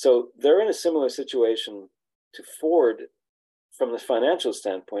 So they're in a similar situation to Ford from the financial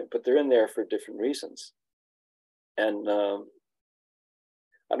standpoint, but they're in there for different reasons. And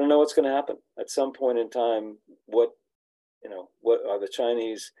I don't know what's going to happen at some point in time. What are the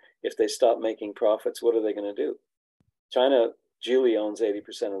Chinese, if they stop making profits, what are they going to do? China, Geely owns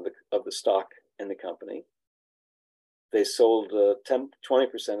 80% of the stock in the company. They sold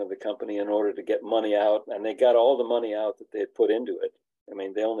 20% of the company in order to get money out, and they got all the money out that they had put into it. I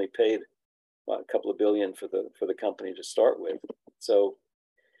mean, they only paid a couple of billion for the company to start with. So,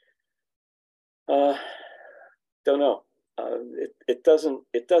 don't know. It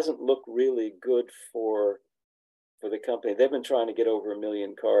doesn't look really good for the company. They've been trying to get over 1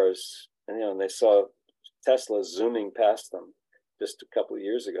 million cars, and they saw Tesla zooming past them just a couple of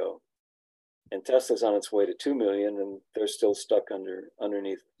years ago. And Tesla's on its way to 2 million, and they're still stuck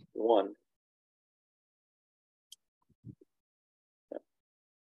underneath 1.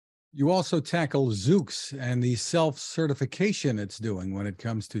 You also tackle Zoox and the self-certification it's doing when it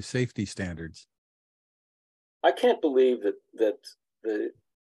comes to safety standards. I can't believe that the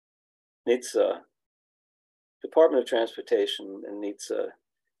NHTSA, Department of Transportation, and NHTSA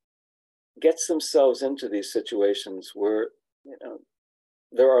gets themselves into these situations where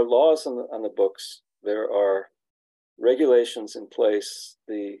there are laws on the books, there are regulations in place.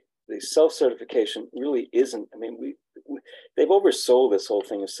 The self-certification really isn't. I mean, they've oversold this whole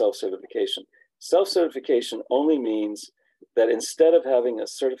thing of self-certification. Self-certification only means that instead of having a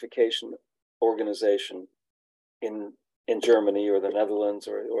certification organization in Germany or the Netherlands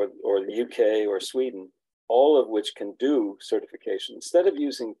or the UK or Sweden, all of which can do certification, instead of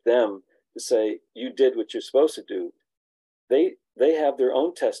using them to say you did what you're supposed to do, they have their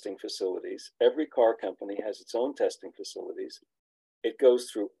own testing facilities. Every car company has its own testing facilities. It goes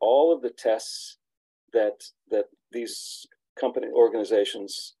through all of the tests that these company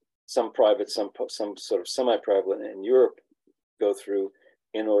organizations, some private, some sort of semi-private in Europe, go through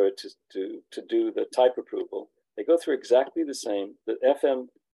in order to do the type approval. They go through exactly the same. The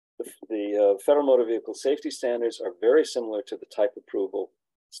Federal Motor Vehicle Safety Standards are very similar to the type approval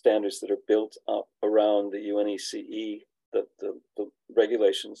standards that are built up around the UNECE, the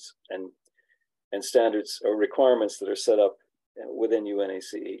regulations and standards or requirements that are set up within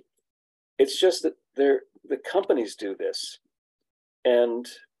UNECE. It's just that the companies do this, and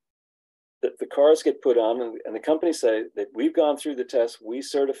the cars get put on, and the companies say that we've gone through the test, we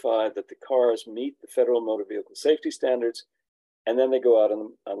certify that the cars meet the Federal Motor Vehicle Safety Standards, and then they go out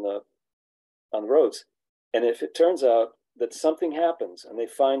on the roads. And if it turns out that something happens and they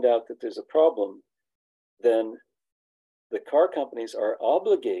find out that there's a problem, then the car companies are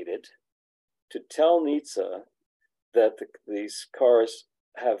obligated to tell NHTSA that these cars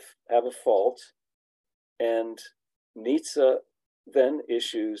have a fault, and NHTSA then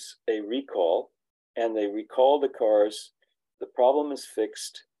issues a recall, and they recall the cars. The problem is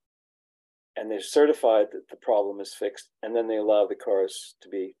fixed, and they're certified that the problem is fixed, and then they allow the cars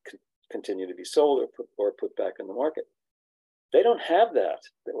to continue to be sold or put back in the market. They don't have that,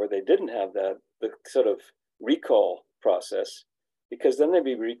 or they didn't have that, the sort of recall process, because then they'd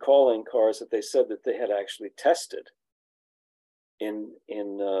be recalling cars that they said that they had actually tested in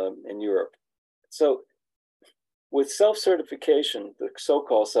Europe. So with self-certification, the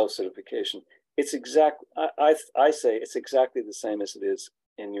so-called self-certification, it's I say it's exactly the same as it is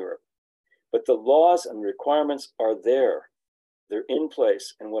in Europe. But the laws and requirements are there. They're in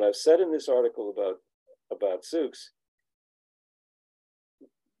place. And what I've said in this article about Zoox,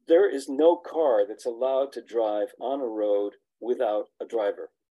 there is no car that's allowed to drive on a road without a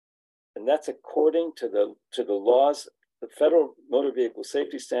driver. And that's according to the laws. The Federal Motor Vehicle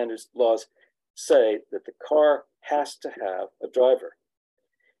Safety Standards laws say that the car has to have a driver.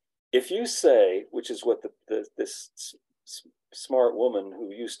 If you say, which is what this smart woman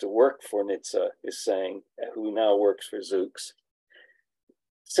who used to work for NHTSA is saying, who now works for Zoox,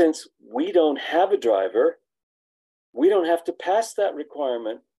 since we don't have a driver, we don't have to pass that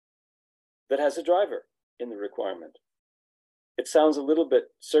requirement that has a driver in the requirement. It sounds a little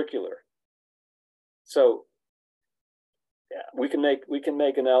bit circular. So yeah, we can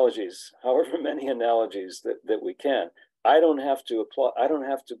make analogies, however many analogies that we can. I don't have to apply. I don't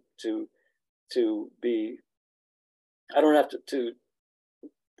have to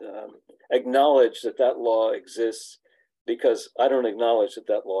acknowledge that law exists, because I don't acknowledge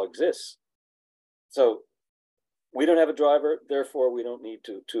that law exists. So we don't have a driver, therefore we don't need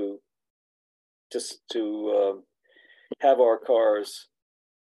to have our cars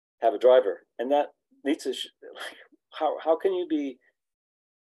have a driver. And that needs to, how can you be,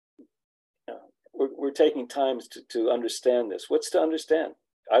 we're taking times to understand this. What's to understand?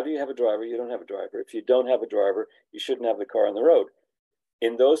 Either you have a driver, you don't have a driver. If you don't have a driver, you shouldn't have the car on the road.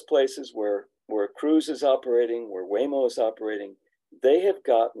 In those places where Cruise is operating, where Waymo is operating, they have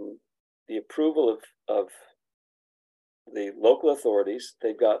gotten the approval of the local authorities.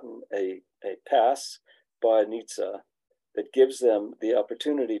 They've gotten a pass by NHTSA that gives them the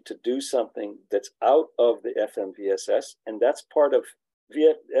opportunity to do something that's out of the FMVSS, and that's part of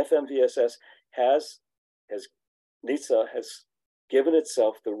FMVSS NHTSA has given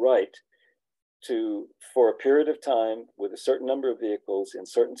itself the right to, for a period of time with a certain number of vehicles in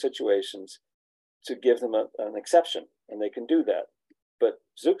certain situations, to give them an exception, and they can do that. But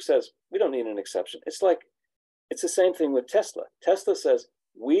Zoox says, we don't need an exception. It's the same thing with Tesla. Tesla says,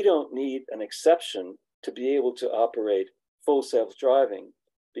 we don't need an exception to be able to operate full self-driving,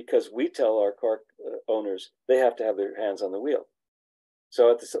 because we tell our car owners they have to have their hands on the wheel.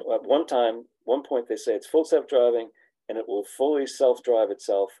 So at one point they say it's full self-driving and it will fully self-drive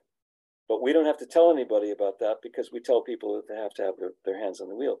itself, but we don't have to tell anybody about that because we tell people that they have to have their hands on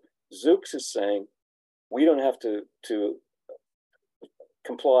the wheel. Zoox is saying we don't have to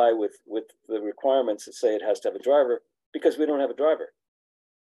comply with the requirements that say it has to have a driver because we don't have a driver.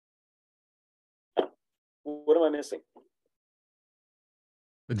 What am I missing?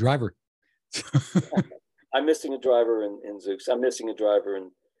 The driver. I'm missing a driver in Zoox. I'm missing a driver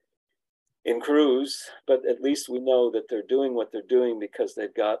in Cruise, but at least we know that they're doing what they're doing because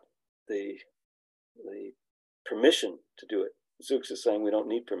they've got the permission to do it. Zoox is saying we don't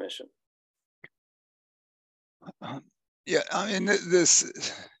need permission. Yeah, I mean, this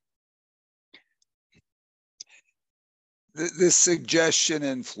suggestion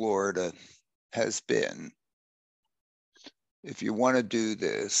in Florida has been, if you want to do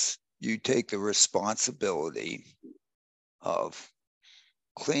this, you take the responsibility of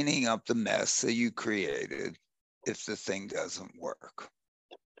cleaning up the mess that you created if the thing doesn't work.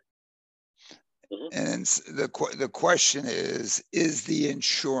 And the question is the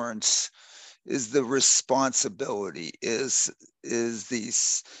insurance, is the responsibility, is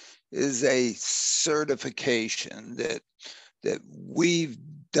a certification that we've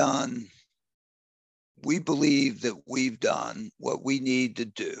done, we believe that we've done what we need to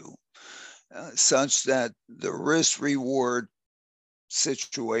do, such that the risk reward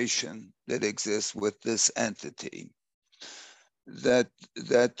situation that exists with this entity, that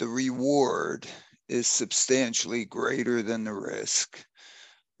the reward is substantially greater than the risk,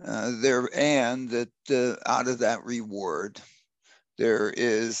 and that out of that reward there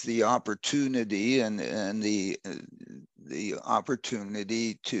is the opportunity and the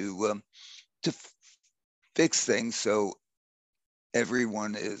opportunity to fix things so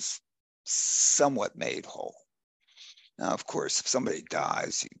everyone is somewhat made whole. Now, of course, if somebody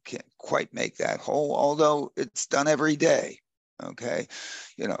dies, you can't quite make that whole, although it's done every day. Okay,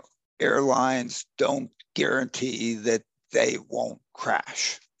 airlines don't guarantee that they won't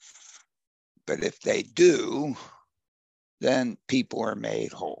crash, but if they do, then people are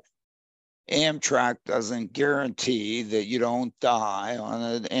made whole. Amtrak doesn't guarantee that you don't die on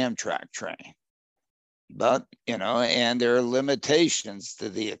an Amtrak train, but and there are limitations to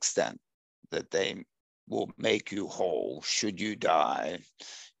the extent that they will make you whole should you die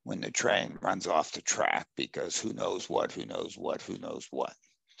when the train runs off the track, because who knows what.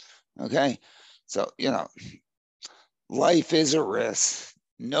 Okay, so life is a risk.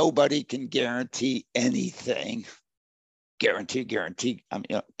 Nobody can guarantee anything. Guarantee. I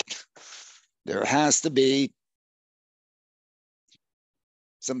mean, there has to be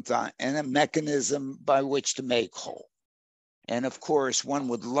some time and a mechanism by which to make whole. And of course, one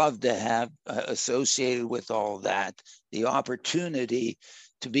would love to have associated with all that the opportunity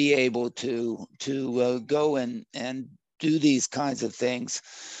to be able to go and do these kinds of things.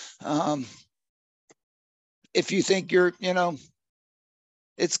 If you think you're,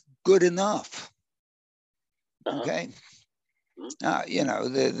 it's good enough. Okay.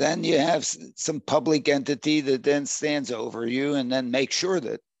 Then you have some public entity that then stands over you and then makes sure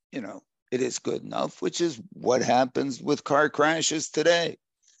that, it is good enough, which is what happens with car crashes today.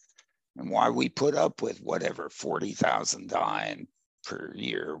 And why we put up with whatever, 40,000 dying per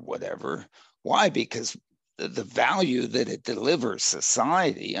year, whatever. Why? Because the value that it delivers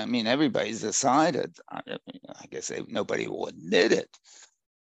society. I mean, everybody's decided, I guess nobody will admit it,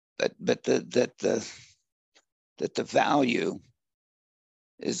 but that the value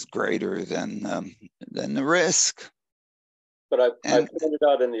is greater than the risk. But I pointed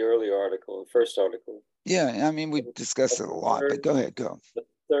out in the earlier article, the first article. Yeah, I mean, we discussed it a lot, but go ahead, go. The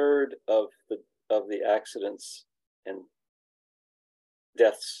third of the accidents and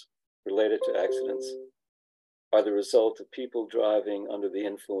deaths related to accidents are the result of people driving under the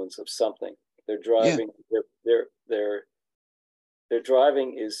influence of something. They're driving. Yeah. Their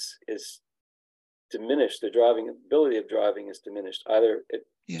driving is diminished. Their driving ability of driving is diminished.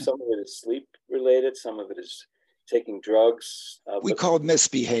 Some of it is sleep related. Some of it is taking drugs. We call it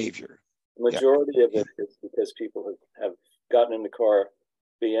misbehavior. The majority of it is because people have gotten in the car,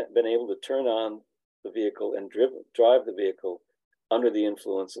 been able to turn on the vehicle and drive the vehicle under the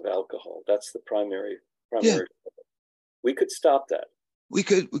influence of alcohol. That's the primary. We could stop that. We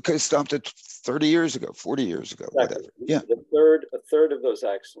could have stopped it 30 years ago, 40 years ago, exactly. Whatever. Yeah. A third of those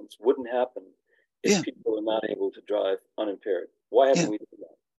accidents wouldn't happen if people are not able to drive unimpaired. Why haven't we done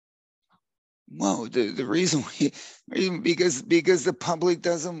that? Well, the reason because the public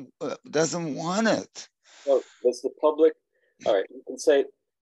doesn't want it. Well, does the public? All right, you can say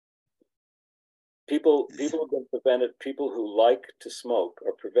people have been prevented. People who like to smoke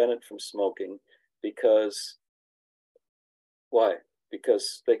are prevented from smoking because why?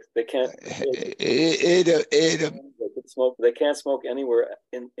 Because they can't. They could smoke. They can't smoke anywhere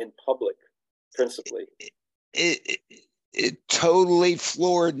in public, principally. It totally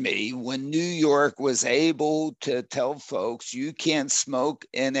floored me when New York was able to tell folks you can't smoke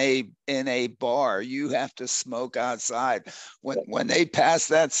in a bar. You have to smoke outside. When they passed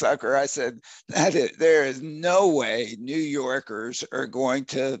that sucker, I said there is no way New Yorkers are going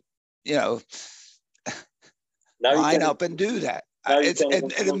to, line up and do that.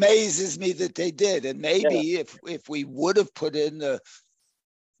 It amazes me that they did. And maybe if we would have put in the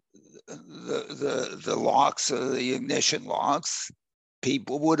locks, the ignition locks,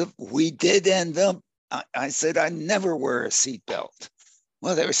 people would have. We did end up. I said I never wear a seatbelt.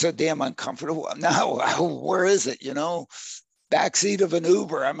 Well, they were so damn uncomfortable. Now, where is it? Backseat of an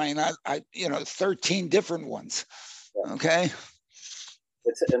Uber. I mean, I 13 different ones. Yeah. Okay.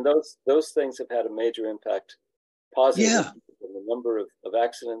 And those things have had a major impact, positive in the number of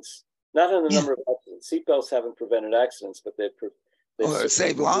accidents. Not in the number of accidents. Seatbelts haven't prevented accidents, but they've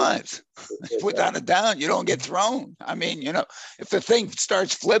save lives. Without a doubt, you don't get thrown. I mean, if the thing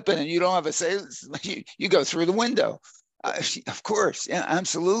starts flipping and you don't have a save, you go through the window. Of course, yeah,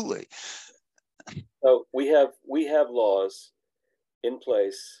 absolutely. So we have laws in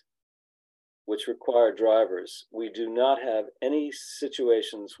place which require drivers. We do not have any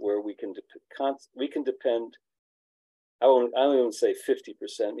situations where we can depend. I don't even say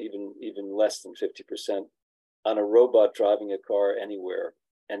 50%, even less than 50%. On a robot driving a car anywhere.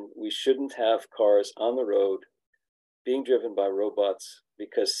 And we shouldn't have cars on the road being driven by robots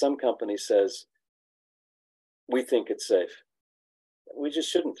because some company says, we think it's safe. We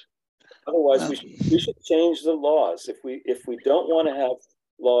just shouldn't. Otherwise, we should change the laws. If we don't want to have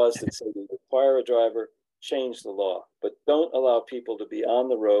laws that say we require a driver, change the law. But don't allow people to be on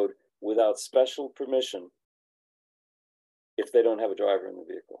the road without special permission if they don't have a driver in the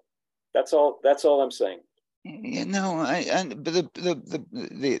vehicle. That's all I'm saying. But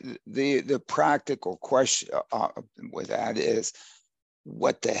the practical question with that is,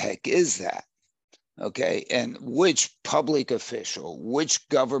 what the heck is that? Okay, and which public official, which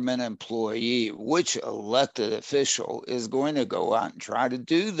government employee, which elected official is going to go out and try to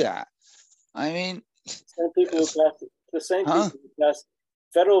do that? I mean, the same people who passed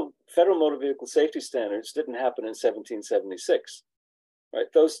federal motor vehicle safety standards didn't happen in 1776. Right,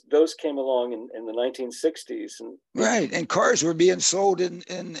 those came along in the 1960s, and cars were being sold in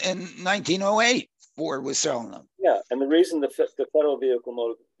 1908. Ford was selling them. Yeah, and the reason the federal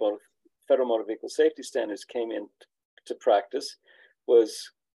motor vehicle safety standards came into practice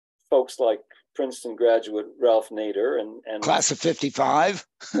was folks like Princeton graduate Ralph Nader and class of '55.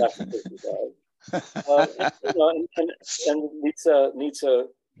 Class of '55. And NHTSA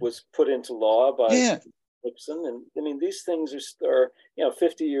was put into law by. Nixon, and I mean these things are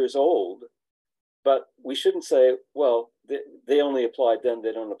 50 years old, but we shouldn't say, well, they only applied then,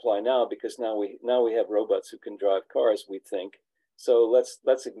 they don't apply now, because now we have robots who can drive cars. We think so.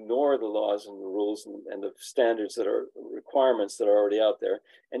 Let's ignore the laws and the rules and the standards that are requirements that are already out there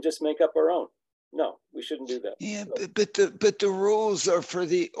and just make up our own. No, we shouldn't do that. Yeah, but the rules are for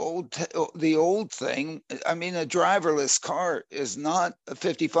the old thing. I mean, a driverless car is not a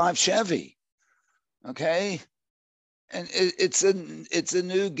 '55 Chevy. Okay, and it's a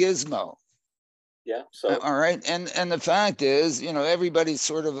new gizmo. Yeah. So all right, and the fact is, everybody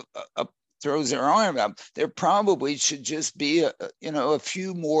sort of throws their arm up. There probably should just be a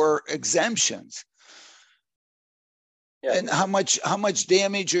few more exemptions. Yeah. And how much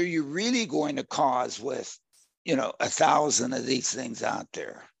damage are you really going to cause with 1,000 of these things out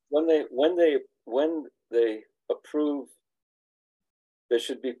there. When they approve, there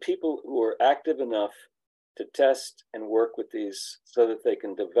should be people who are active enough to test and work with these so that they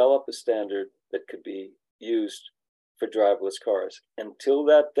can develop a standard that could be used for driverless cars. Until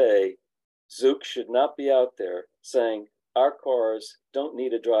that day, Zook should not be out there saying our cars don't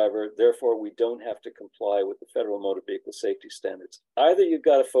need a driver, therefore we don't have to comply with the federal motor vehicle safety standards. Either you've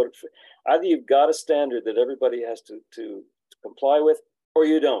got a standard that everybody has to comply with, or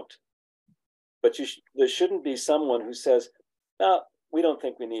you don't. But there shouldn't be someone who says, "No, we don't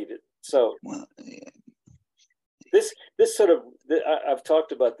think we need it." So this sort of, I've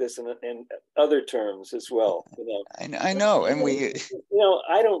talked about this in other terms as well. I know, and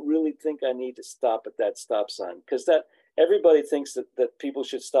I don't really think I need to stop at that stop sign, because everybody thinks that people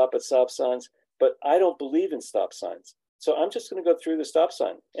should stop at stop signs, but I don't believe in stop signs. So I'm just going to go through the stop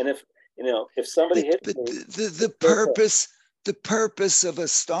sign, and if somebody hits me, the purpose of a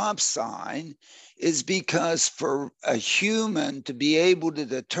stop sign is because for a human to be able to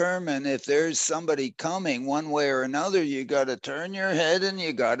determine if there's somebody coming one way or another, you got to turn your head and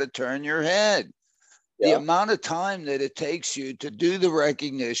you got to turn your head. Yeah. The amount of time that it takes you to do the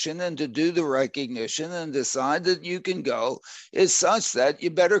recognition and decide that you can go is such that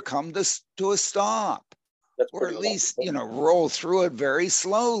you better come to a stop. Or at least, roll through it very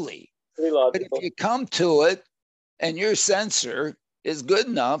slowly. But if you come to it and your sensor is good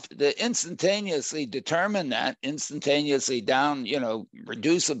enough to instantaneously determine that, instantaneously down,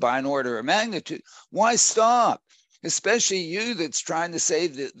 reduce it by an order of magnitude, why stop? Especially you that's trying to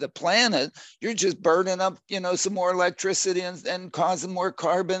save the planet, you're just burning up, some more electricity and causing more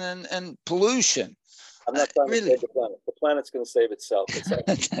carbon and pollution. I'm not trying to save the planet. The planet's going to save itself.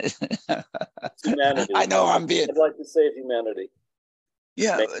 It's humanity. I know I'd like to save humanity.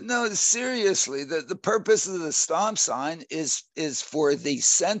 Yeah, no, seriously, the purpose of the stop sign is for the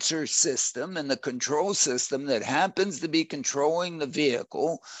sensor system and the control system that happens to be controlling the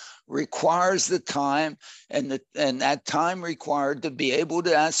vehicle, requires the time, and that time required to be able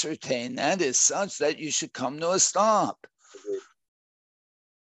to ascertain that is such that you should come to a stop. Agreed.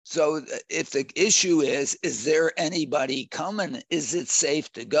 So if the issue is there anybody coming? Is it safe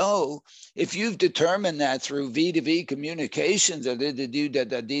to go? If you've determined that through V2V communications, and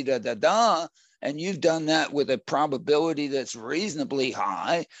you've done that with a probability that's reasonably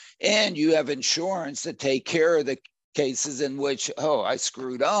high, and you have insurance to take care of the cases in which, I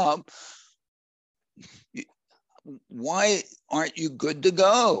screwed up, why aren't you good to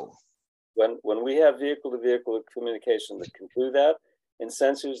go? When we have vehicle-to-vehicle communication that can do that, and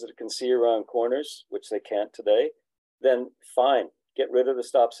sensors that can see around corners, which they can't today, then fine, get rid of the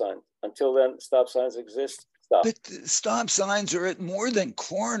stop sign. Until then, stop signs exist. Stop. But stop signs are at more than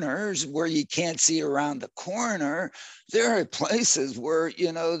corners where you can't see around the corner. There are places where,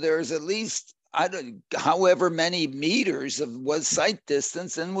 there's at least, however many meters of sight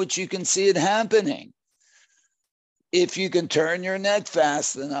distance in which you can see it happening. If you can turn your neck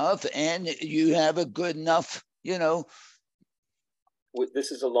fast enough and you have a good enough,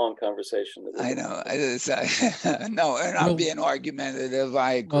 this is a long conversation. I know. No, and I'm being argumentative.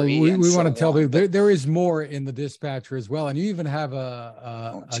 I agree. Well, we want to tell people there is more in the dispatcher as well, and you even have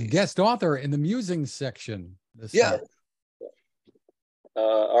a guest author in the musing section. Yeah.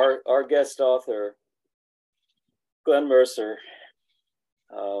 Our guest author, Glenn Mercer.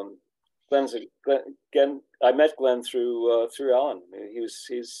 I met Glenn through Alan. I mean,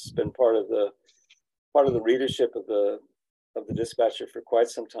 he's been part of the readership of the dispatcher for quite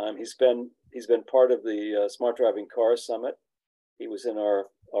some time. He's been part of the Smart Driving Cars Summit. He was in our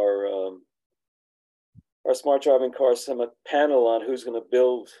Smart Driving Cars Summit panel on who's going to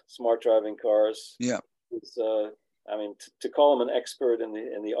build smart driving cars. Yeah. To call him an expert in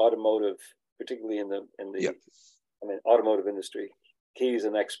the automotive, particularly in the automotive industry. He's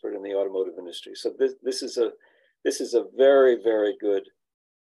an expert in the automotive industry. So this is a very, very good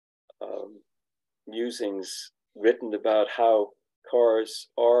musings written about how cars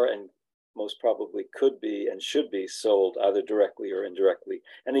are and most probably could be and should be sold either directly or indirectly.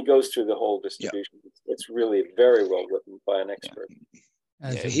 And he goes through the whole distribution. Yeah. It's really very well written by an expert.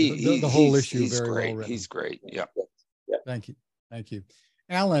 The whole issue very great. Well written. He's great. Yeah. Thank you.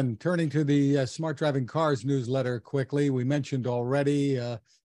 Alan, turning to the Smart Driving Cars newsletter quickly, we mentioned already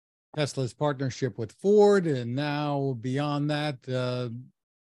Tesla's partnership with Ford, and now beyond that,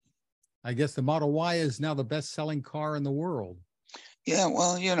 I guess the Model Y is now the best-selling car in the world. Yeah,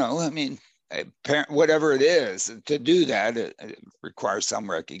 well, whatever it is, to do that, it requires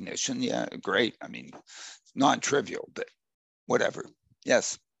some recognition. Yeah, great. I mean, non-trivial, but whatever.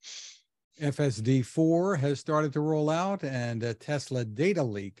 Yes. FSD4 has started to roll out, and a Tesla data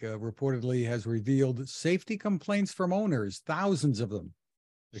leak reportedly has revealed safety complaints from owners, thousands of them.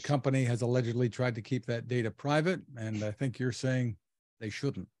 The company has allegedly tried to keep that data private, and I think you're saying they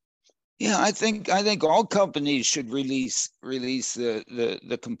shouldn't. Yeah, I think all companies should release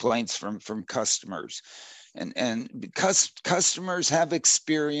the complaints from customers, and because customers have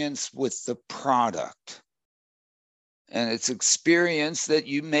experience with the product, and it's experience that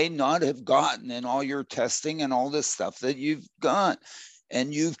you may not have gotten in all your testing and all this stuff that you've got,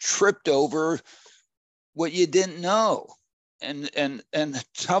 and you've tripped over what you didn't know. And the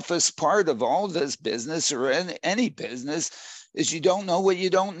toughest part of all this business, or any business, is you don't know what you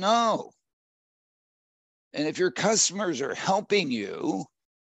don't know. And if your customers are helping you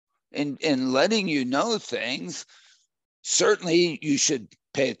and letting you know things, certainly you should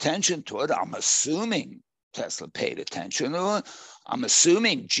pay attention to it. I'm assuming Tesla paid attention to it. I'm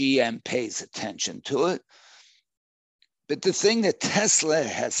assuming GM pays attention to it. But the thing that Tesla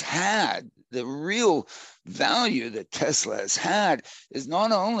has had, the real value that Tesla has had, is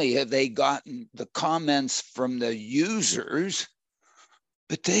not only have they gotten the comments from the users,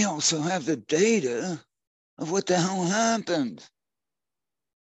 but they also have the data of what the hell happened.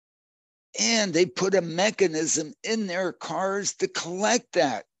 And they put a mechanism in their cars to collect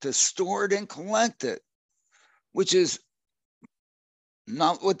that, to store it and collect it, which is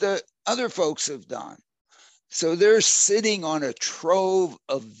not what the other folks have done. So they're sitting on a trove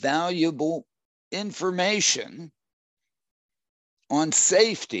of valuable information on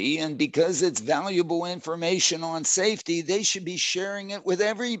safety. And because it's valuable information on safety, they should be sharing it with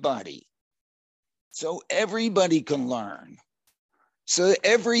everybody, so everybody can learn, so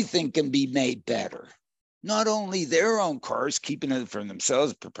everything can be made better. Not only their own cars, keeping it for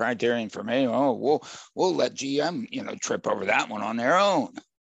themselves, proprietary information. Oh, we'll let GM, trip over that one on their own.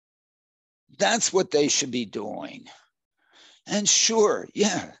 That's what they should be doing. And sure,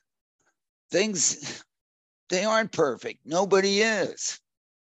 yeah, things, they aren't perfect. Nobody is.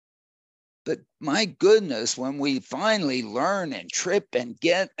 But my goodness, when we finally learn and trip and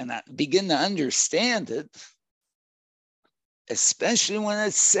get and begin to understand it, especially when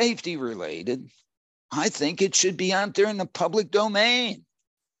it's safety related, I think it should be out there in the public domain.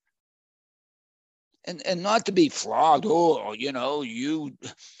 And not to be flogged. You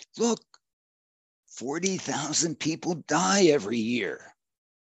look, 40,000 people die every year.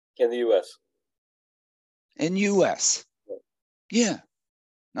 In the U.S. In U.S. Yeah.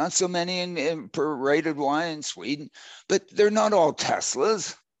 Not so many in per rated Y in Sweden, but they're not all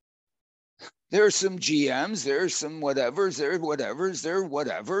Teslas. There are some GMs, there's some whatevers, there are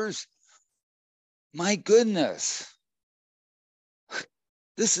whatevers. My goodness.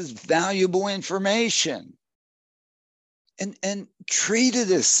 This is valuable information. And treat it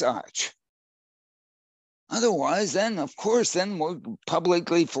as such. Otherwise, then, of course, then we'll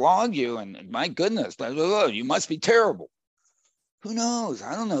publicly flog you. And my goodness, you must be terrible. Who knows?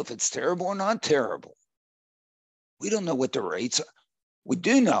 I don't know if it's terrible or not terrible. We don't know what the rates are. We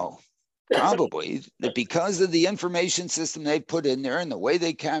do know, probably, that because of the information system they put in there and the way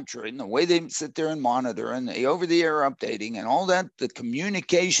they capture it and the way they sit there and monitor and the over-the-air updating and all that, the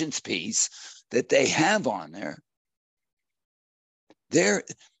communications piece that they have on there,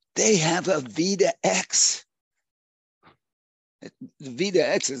 they have a Vita X. The Vita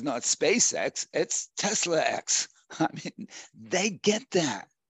X is not SpaceX, it's Tesla X. I mean, they get that.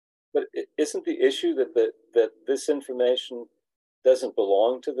 But isn't the issue that this information doesn't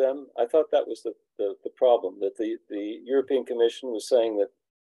belong to them? I thought that was the problem, that the European Commission was saying that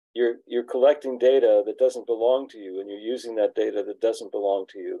you're collecting data that doesn't belong to you, and you're using that data that doesn't belong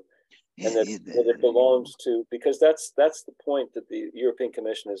to you, and that it belongs to, because that's the point that the European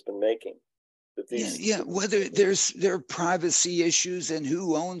Commission has been making. That whether there are privacy issues and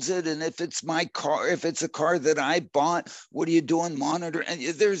who owns it, and if it's my car, if it's a car that I bought, what are you doing monitoring? And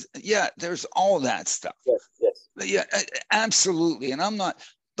there's all that stuff. Yes. Yeah, absolutely. And I'm not,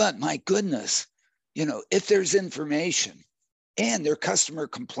 but my goodness, if there's information and there are customer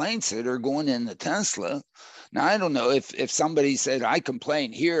complaints that are going in the Tesla. Now, I don't know if somebody said, I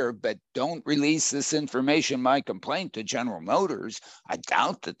complain here, but don't release this information, my complaint, to General Motors. I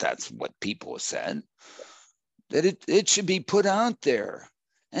doubt that that's what people have said, that it should be put out there.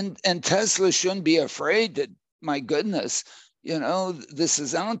 And Tesla shouldn't be afraid that, my goodness, this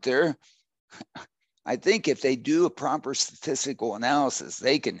is out there. I think if they do a proper statistical analysis,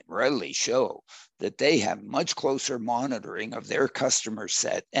 they can readily show that they have much closer monitoring of their customer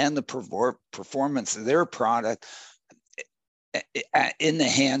set and the performance of their product in the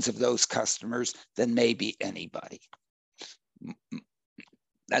hands of those customers than maybe anybody.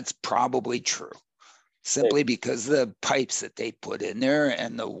 That's probably true. Simply because of the pipes that they put in there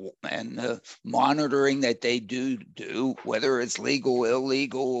and the monitoring that they do, whether it's legal,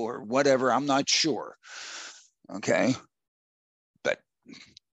 illegal, or whatever, I'm not sure. Okay. But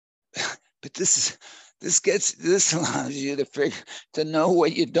this allows you to know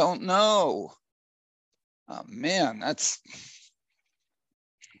what you don't know. Oh man, that's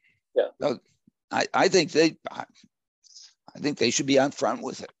I think they should be on front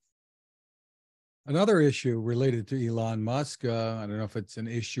with it. Another issue related to Elon Musk, I don't know if it's an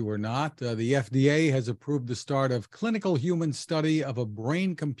issue or not. The FDA has approved the start of clinical human study of a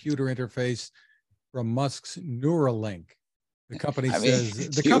brain-computer interface from Musk's Neuralink. The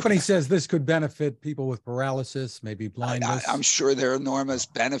company says this could benefit people with paralysis, maybe blindness. I'm sure there are enormous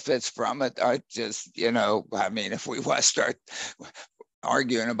benefits from it. I just, if we want to start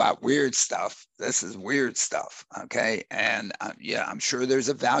arguing about weird stuff, this is weird stuff. Okay. And I'm sure there's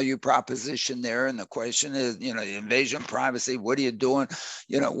a value proposition there. And the question is, the invasion of privacy, what are you doing?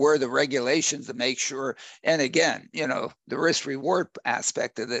 Where are the regulations to make sure? And again, the risk reward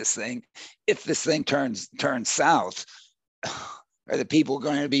aspect of this thing, if this thing turns south, are the people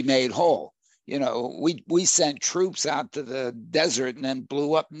going to be made whole? We sent troops out to the desert and then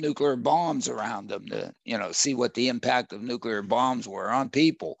blew up nuclear bombs around them to, see what the impact of nuclear bombs were on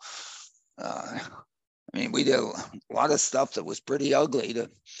people. We did a lot of stuff that was pretty ugly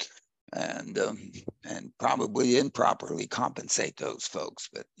and probably improperly compensate those folks.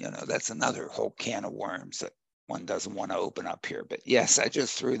 But, that's another whole can of worms that one doesn't want to open up here. But yes, I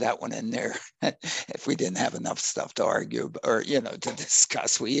just threw that one in there. If we didn't have enough stuff to argue or, to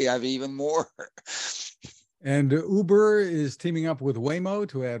discuss, we have even more. And Uber is teaming up with Waymo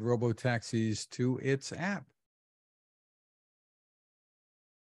to add robo-taxis to its app.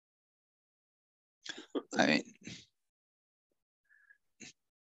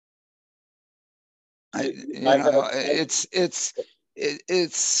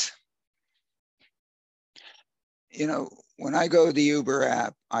 When I go to the Uber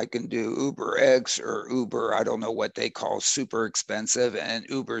app, I can do Uber X or Uber, I don't know what they call super expensive, and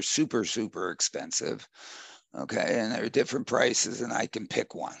Uber super, super expensive. Okay. And there are different prices and I can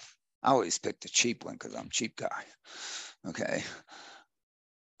pick one. I always pick the cheap one because I'm a cheap guy. Okay.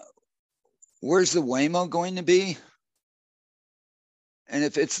 Where's the Waymo going to be? And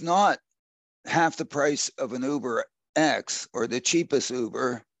if it's not half the price of an Uber X or the cheapest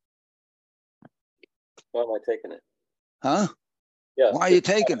Uber, why am I taking it? Huh? Yeah. Why are you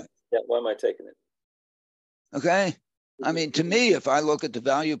taking it? Yeah. Why am I taking it? Okay. To me, if I look at the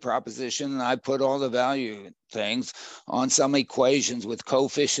value proposition and I put all the value things on some equations with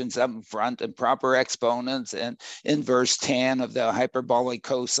coefficients up in front and proper exponents and inverse tan of the hyperbolic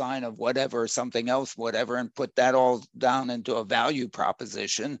cosine of whatever, something else, whatever, and put that all down into a value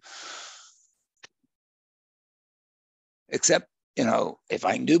proposition. Except, if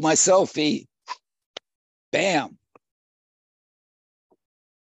I can do my selfie, bam.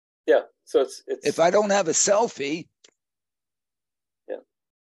 Yeah. So it's if I don't have a selfie. Yeah.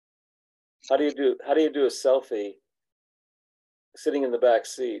 How do you do a selfie sitting in the back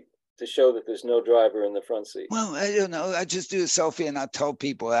seat to show that there's no driver in the front seat? Well, I just do a selfie and I tell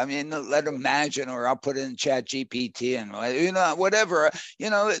people, let them imagine, or I'll put it in Chat GPT and, whatever, the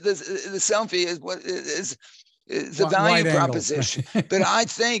selfie is what is the value proposition. But I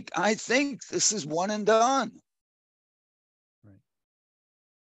think this is one and done. Right.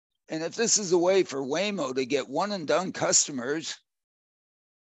 And if this is a way for Waymo to get one and done customers,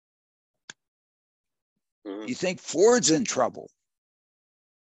 you think Ford's in trouble?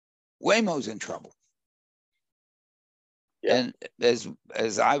 Waymo's in trouble. Yeah.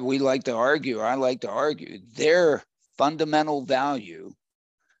 And we like to argue, I like to argue, their fundamental value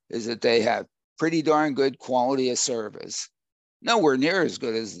is that they have pretty darn good quality of service. Nowhere near as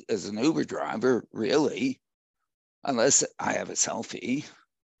good as an Uber driver, really, unless I have a selfie.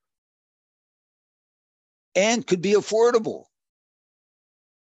 And could be affordable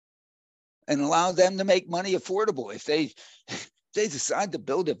and allow them to make money affordable. If they decide to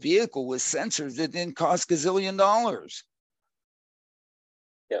build a vehicle with sensors that didn't cost $gazillion.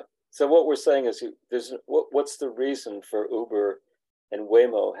 Yeah. So what we're saying is, what's the reason for Uber and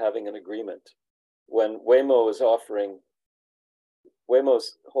Waymo having an agreement when Waymo's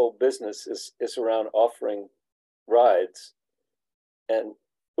whole business is around offering rides, and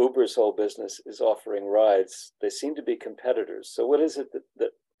Uber's whole business is offering rides? They seem to be competitors. So what is it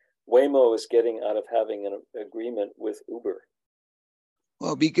that Waymo is getting out of having an agreement with Uber?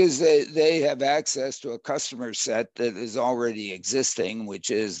 Well, because they have access to a customer set that is already existing,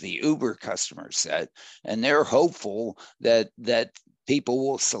 which is the Uber customer set. And they're hopeful that people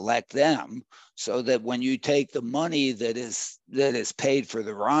will select them, so that when you take the money that is paid for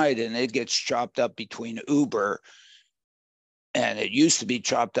the ride and it gets chopped up between Uber, and it used to be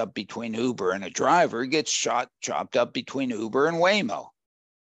chopped up between Uber and a driver, it gets chopped up between Uber and Waymo.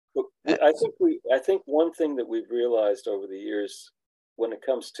 I think one thing that we've realized over the years when it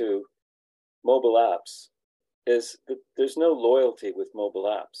comes to mobile apps is that there's no loyalty with mobile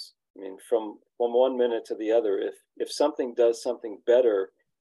apps. I mean, from 1 minute to the other, if something does something better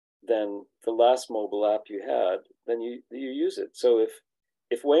than the last mobile app you had, then you use it. So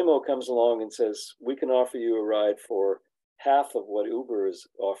if Waymo comes along and says, we can offer you a ride for half of what Uber is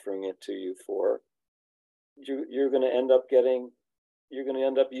offering it to you for, you're going to end up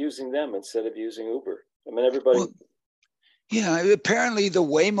using them instead of using Uber. I mean, everybody. Well, yeah, apparently the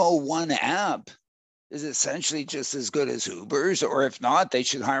Waymo One app is essentially just as good as Uber's, or if not, they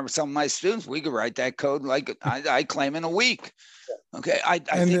should hire some of my students. We could write that code like I claim in a week. Okay, I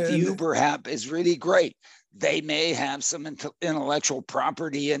think the Uber app is really great. They may have some intellectual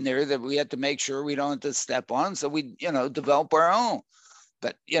property in there that we have to make sure we don't have to step on, so we develop our own.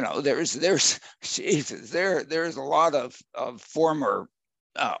 But there's Jesus, there's a lot of former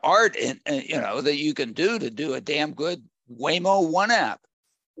art in that you can do to do a damn good Waymo One app.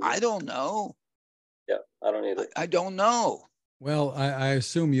 I don't know. Yeah, I don't either. I don't know. Well, I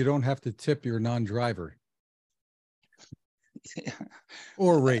assume you don't have to tip your non-driver.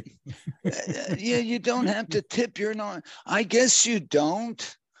 Or rate. Yeah, you don't have to tip your non. I guess you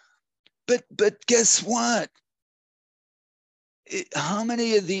don't. But guess what? How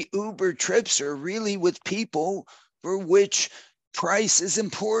many of the Uber trips are really with people for which price is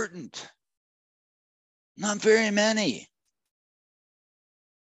important? Not very many.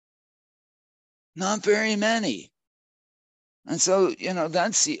 Not very many. And so,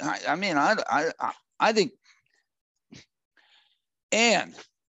 that's the, I think, and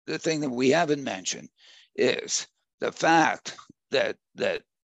the thing that we haven't mentioned is the fact that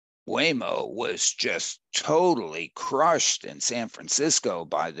Waymo was just totally crushed in San Francisco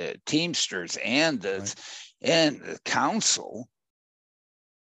by the Teamsters and the council.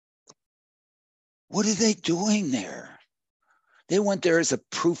 What are they doing there? They went there as a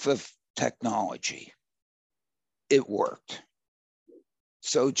proof of technology. It worked.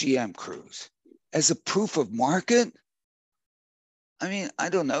 So GM Cruise. As a proof of market, I mean, I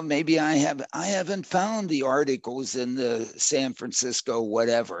don't know. Maybe I haven't found the articles in the San Francisco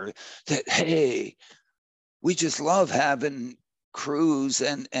whatever that, hey, we just love having Cruise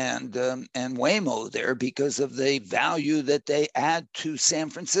and Waymo there because of the value that they add to San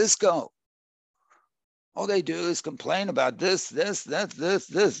Francisco. All they do is complain about this, and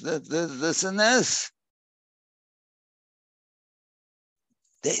this.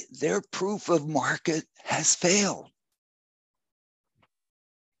 Their proof of market has failed.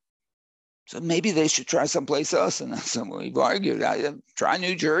 So maybe they should try someplace else. And that's what we've argued. Try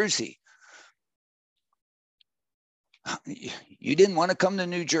New Jersey. You didn't want to come to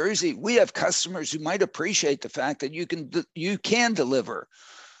New Jersey. We have customers who might appreciate the fact that you can deliver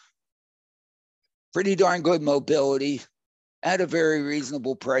pretty darn good mobility at a very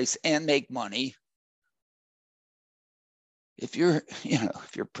reasonable price and make money. If you're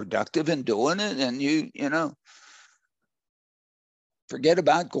productive in doing it, and forget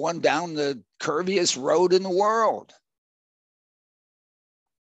about going down the curviest road in the world.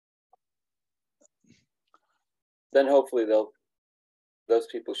 Then hopefully those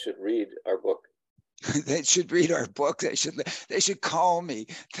people should read our book. They should read our book. They should call me.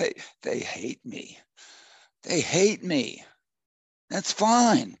 They hate me. They hate me. That's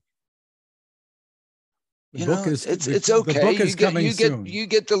fine. It's okay. The book is coming soon. You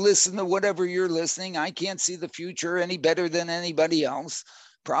get to listen to whatever you're listening. I can't see the future any better than anybody else.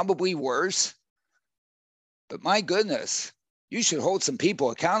 Probably worse. But my goodness, you should hold some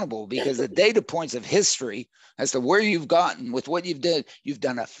people accountable, because the data points of history as to where you've gotten with what you've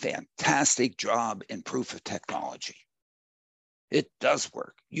done a fantastic job in proof of technology. It does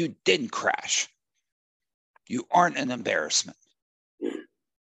work. You didn't crash. You aren't an embarrassment.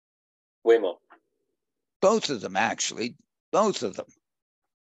 Waymo. Both of them, actually. Both of them.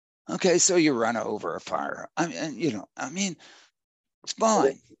 Okay, so you run over a fire. It's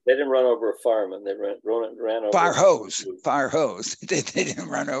fine. They didn't run over a fireman. They ran over fire hose. Fire hose. They didn't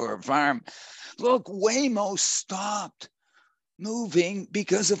run over a fireman. Look, Waymo stopped moving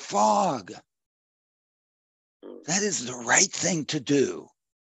because of fog. That is the right thing to do.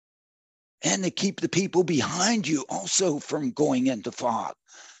 And to keep the people behind you also from going into fog.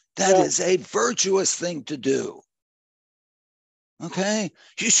 That is a virtuous thing to do. Okay?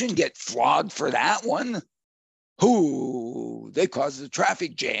 You shouldn't get flogged for that one. Who? They caused a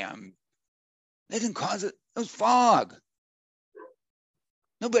traffic jam. They didn't cause it. It was fog.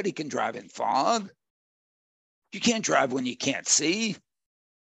 Nobody can drive in fog. You can't drive when you can't see.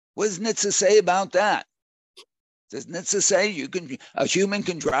 What does NHTSA say about that? Does NHTSA say a human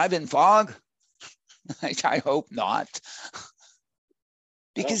can drive in fog? I hope not.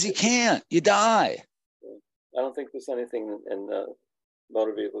 Because you can't. You die. I don't think there's anything in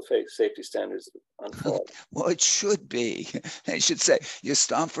motor vehicle safety standards on fog. Well, it should be. They should say, you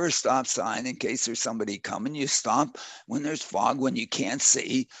stop for a stop sign in case there's somebody coming. You stop when there's fog, when you can't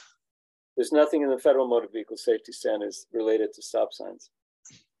see. There's nothing in the federal motor vehicle safety standards related to stop signs.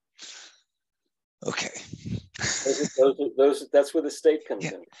 Okay. That's where the state comes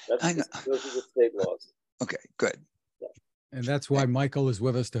in. I know. Those are the state laws. Okay, good. And that's why Michael is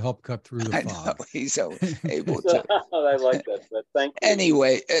with us to help cut through the fog. I know, he's able to. I like that, but thank you.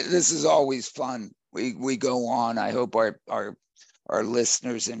 Anyway, this is always fun. We go on. I hope our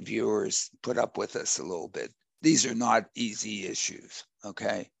listeners and viewers put up with us a little bit. These are not easy issues,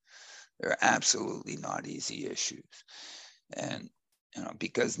 okay? They're absolutely not easy issues. And,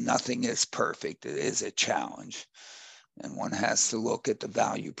 because nothing is perfect, it is a challenge. And one has to look at the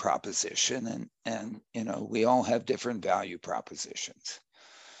value proposition, and we all have different value propositions,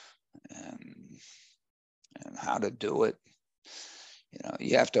 and how to do it.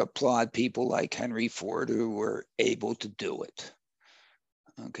 You have to applaud people like Henry Ford who were able to do it,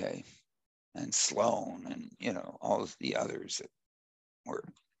 okay, and Sloan, and all of the others that were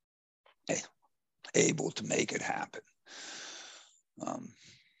able to make it happen.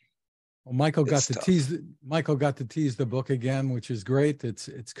 Well, Michael got to tease the book again, which is great.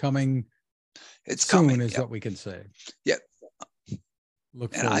 It's coming. It's soon, coming, is what we can say. Yep.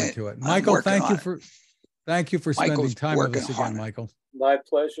 Look forward to it. Michael, thank you for spending time with us again, Michael. My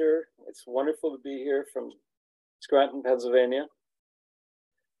pleasure. It's wonderful to be here from Scranton, Pennsylvania,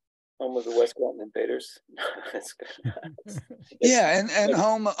 home of the West Scranton Invaders. Yeah, and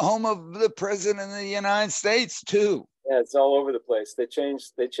home of the President of the United States too. Yeah, it's all over the place. They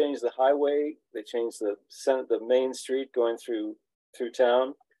changed the highway. They changed the main street going through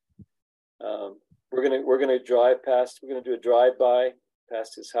town. We're gonna drive past. We're gonna do a drive-by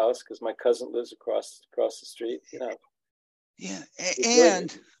past his house because my cousin lives across the street. Yeah,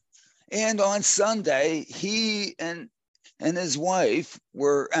 and on Sunday he and his wife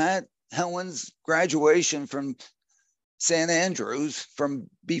were at Helen's graduation from St. Andrews, from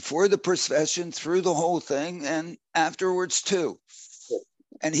before the procession through the whole thing and afterwards too.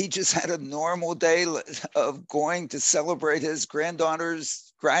 And he just had a normal day of going to celebrate his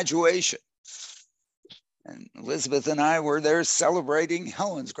granddaughter's graduation. And Elizabeth and I were there celebrating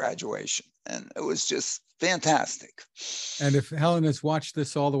Helen's graduation. And it was just fantastic. And if Helen has watched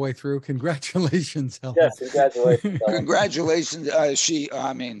this all the way through, congratulations, Helen. Yes, congratulations. Congratulations.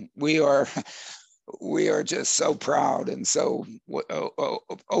 We are just so proud and so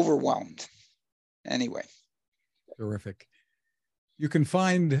overwhelmed. Anyway. Terrific. You can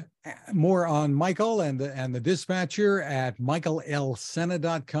find more on Michael and the Dispatcher at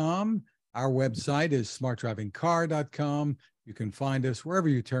michaellsenna.com. Our website is smartdrivingcar.com. You can find us wherever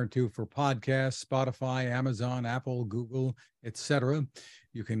you turn to for podcasts, Spotify, Amazon, Apple, Google, etc.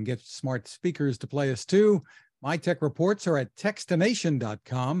 You can get smart speakers to play us too. My tech reports are at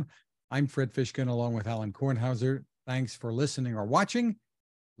textination.com. I'm Fred Fishkin along with Alan Kornhauser. Thanks for listening or watching.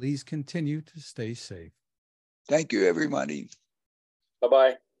 Please continue to stay safe. Thank you, everybody.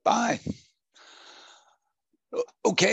 Bye-bye. Bye. Okay.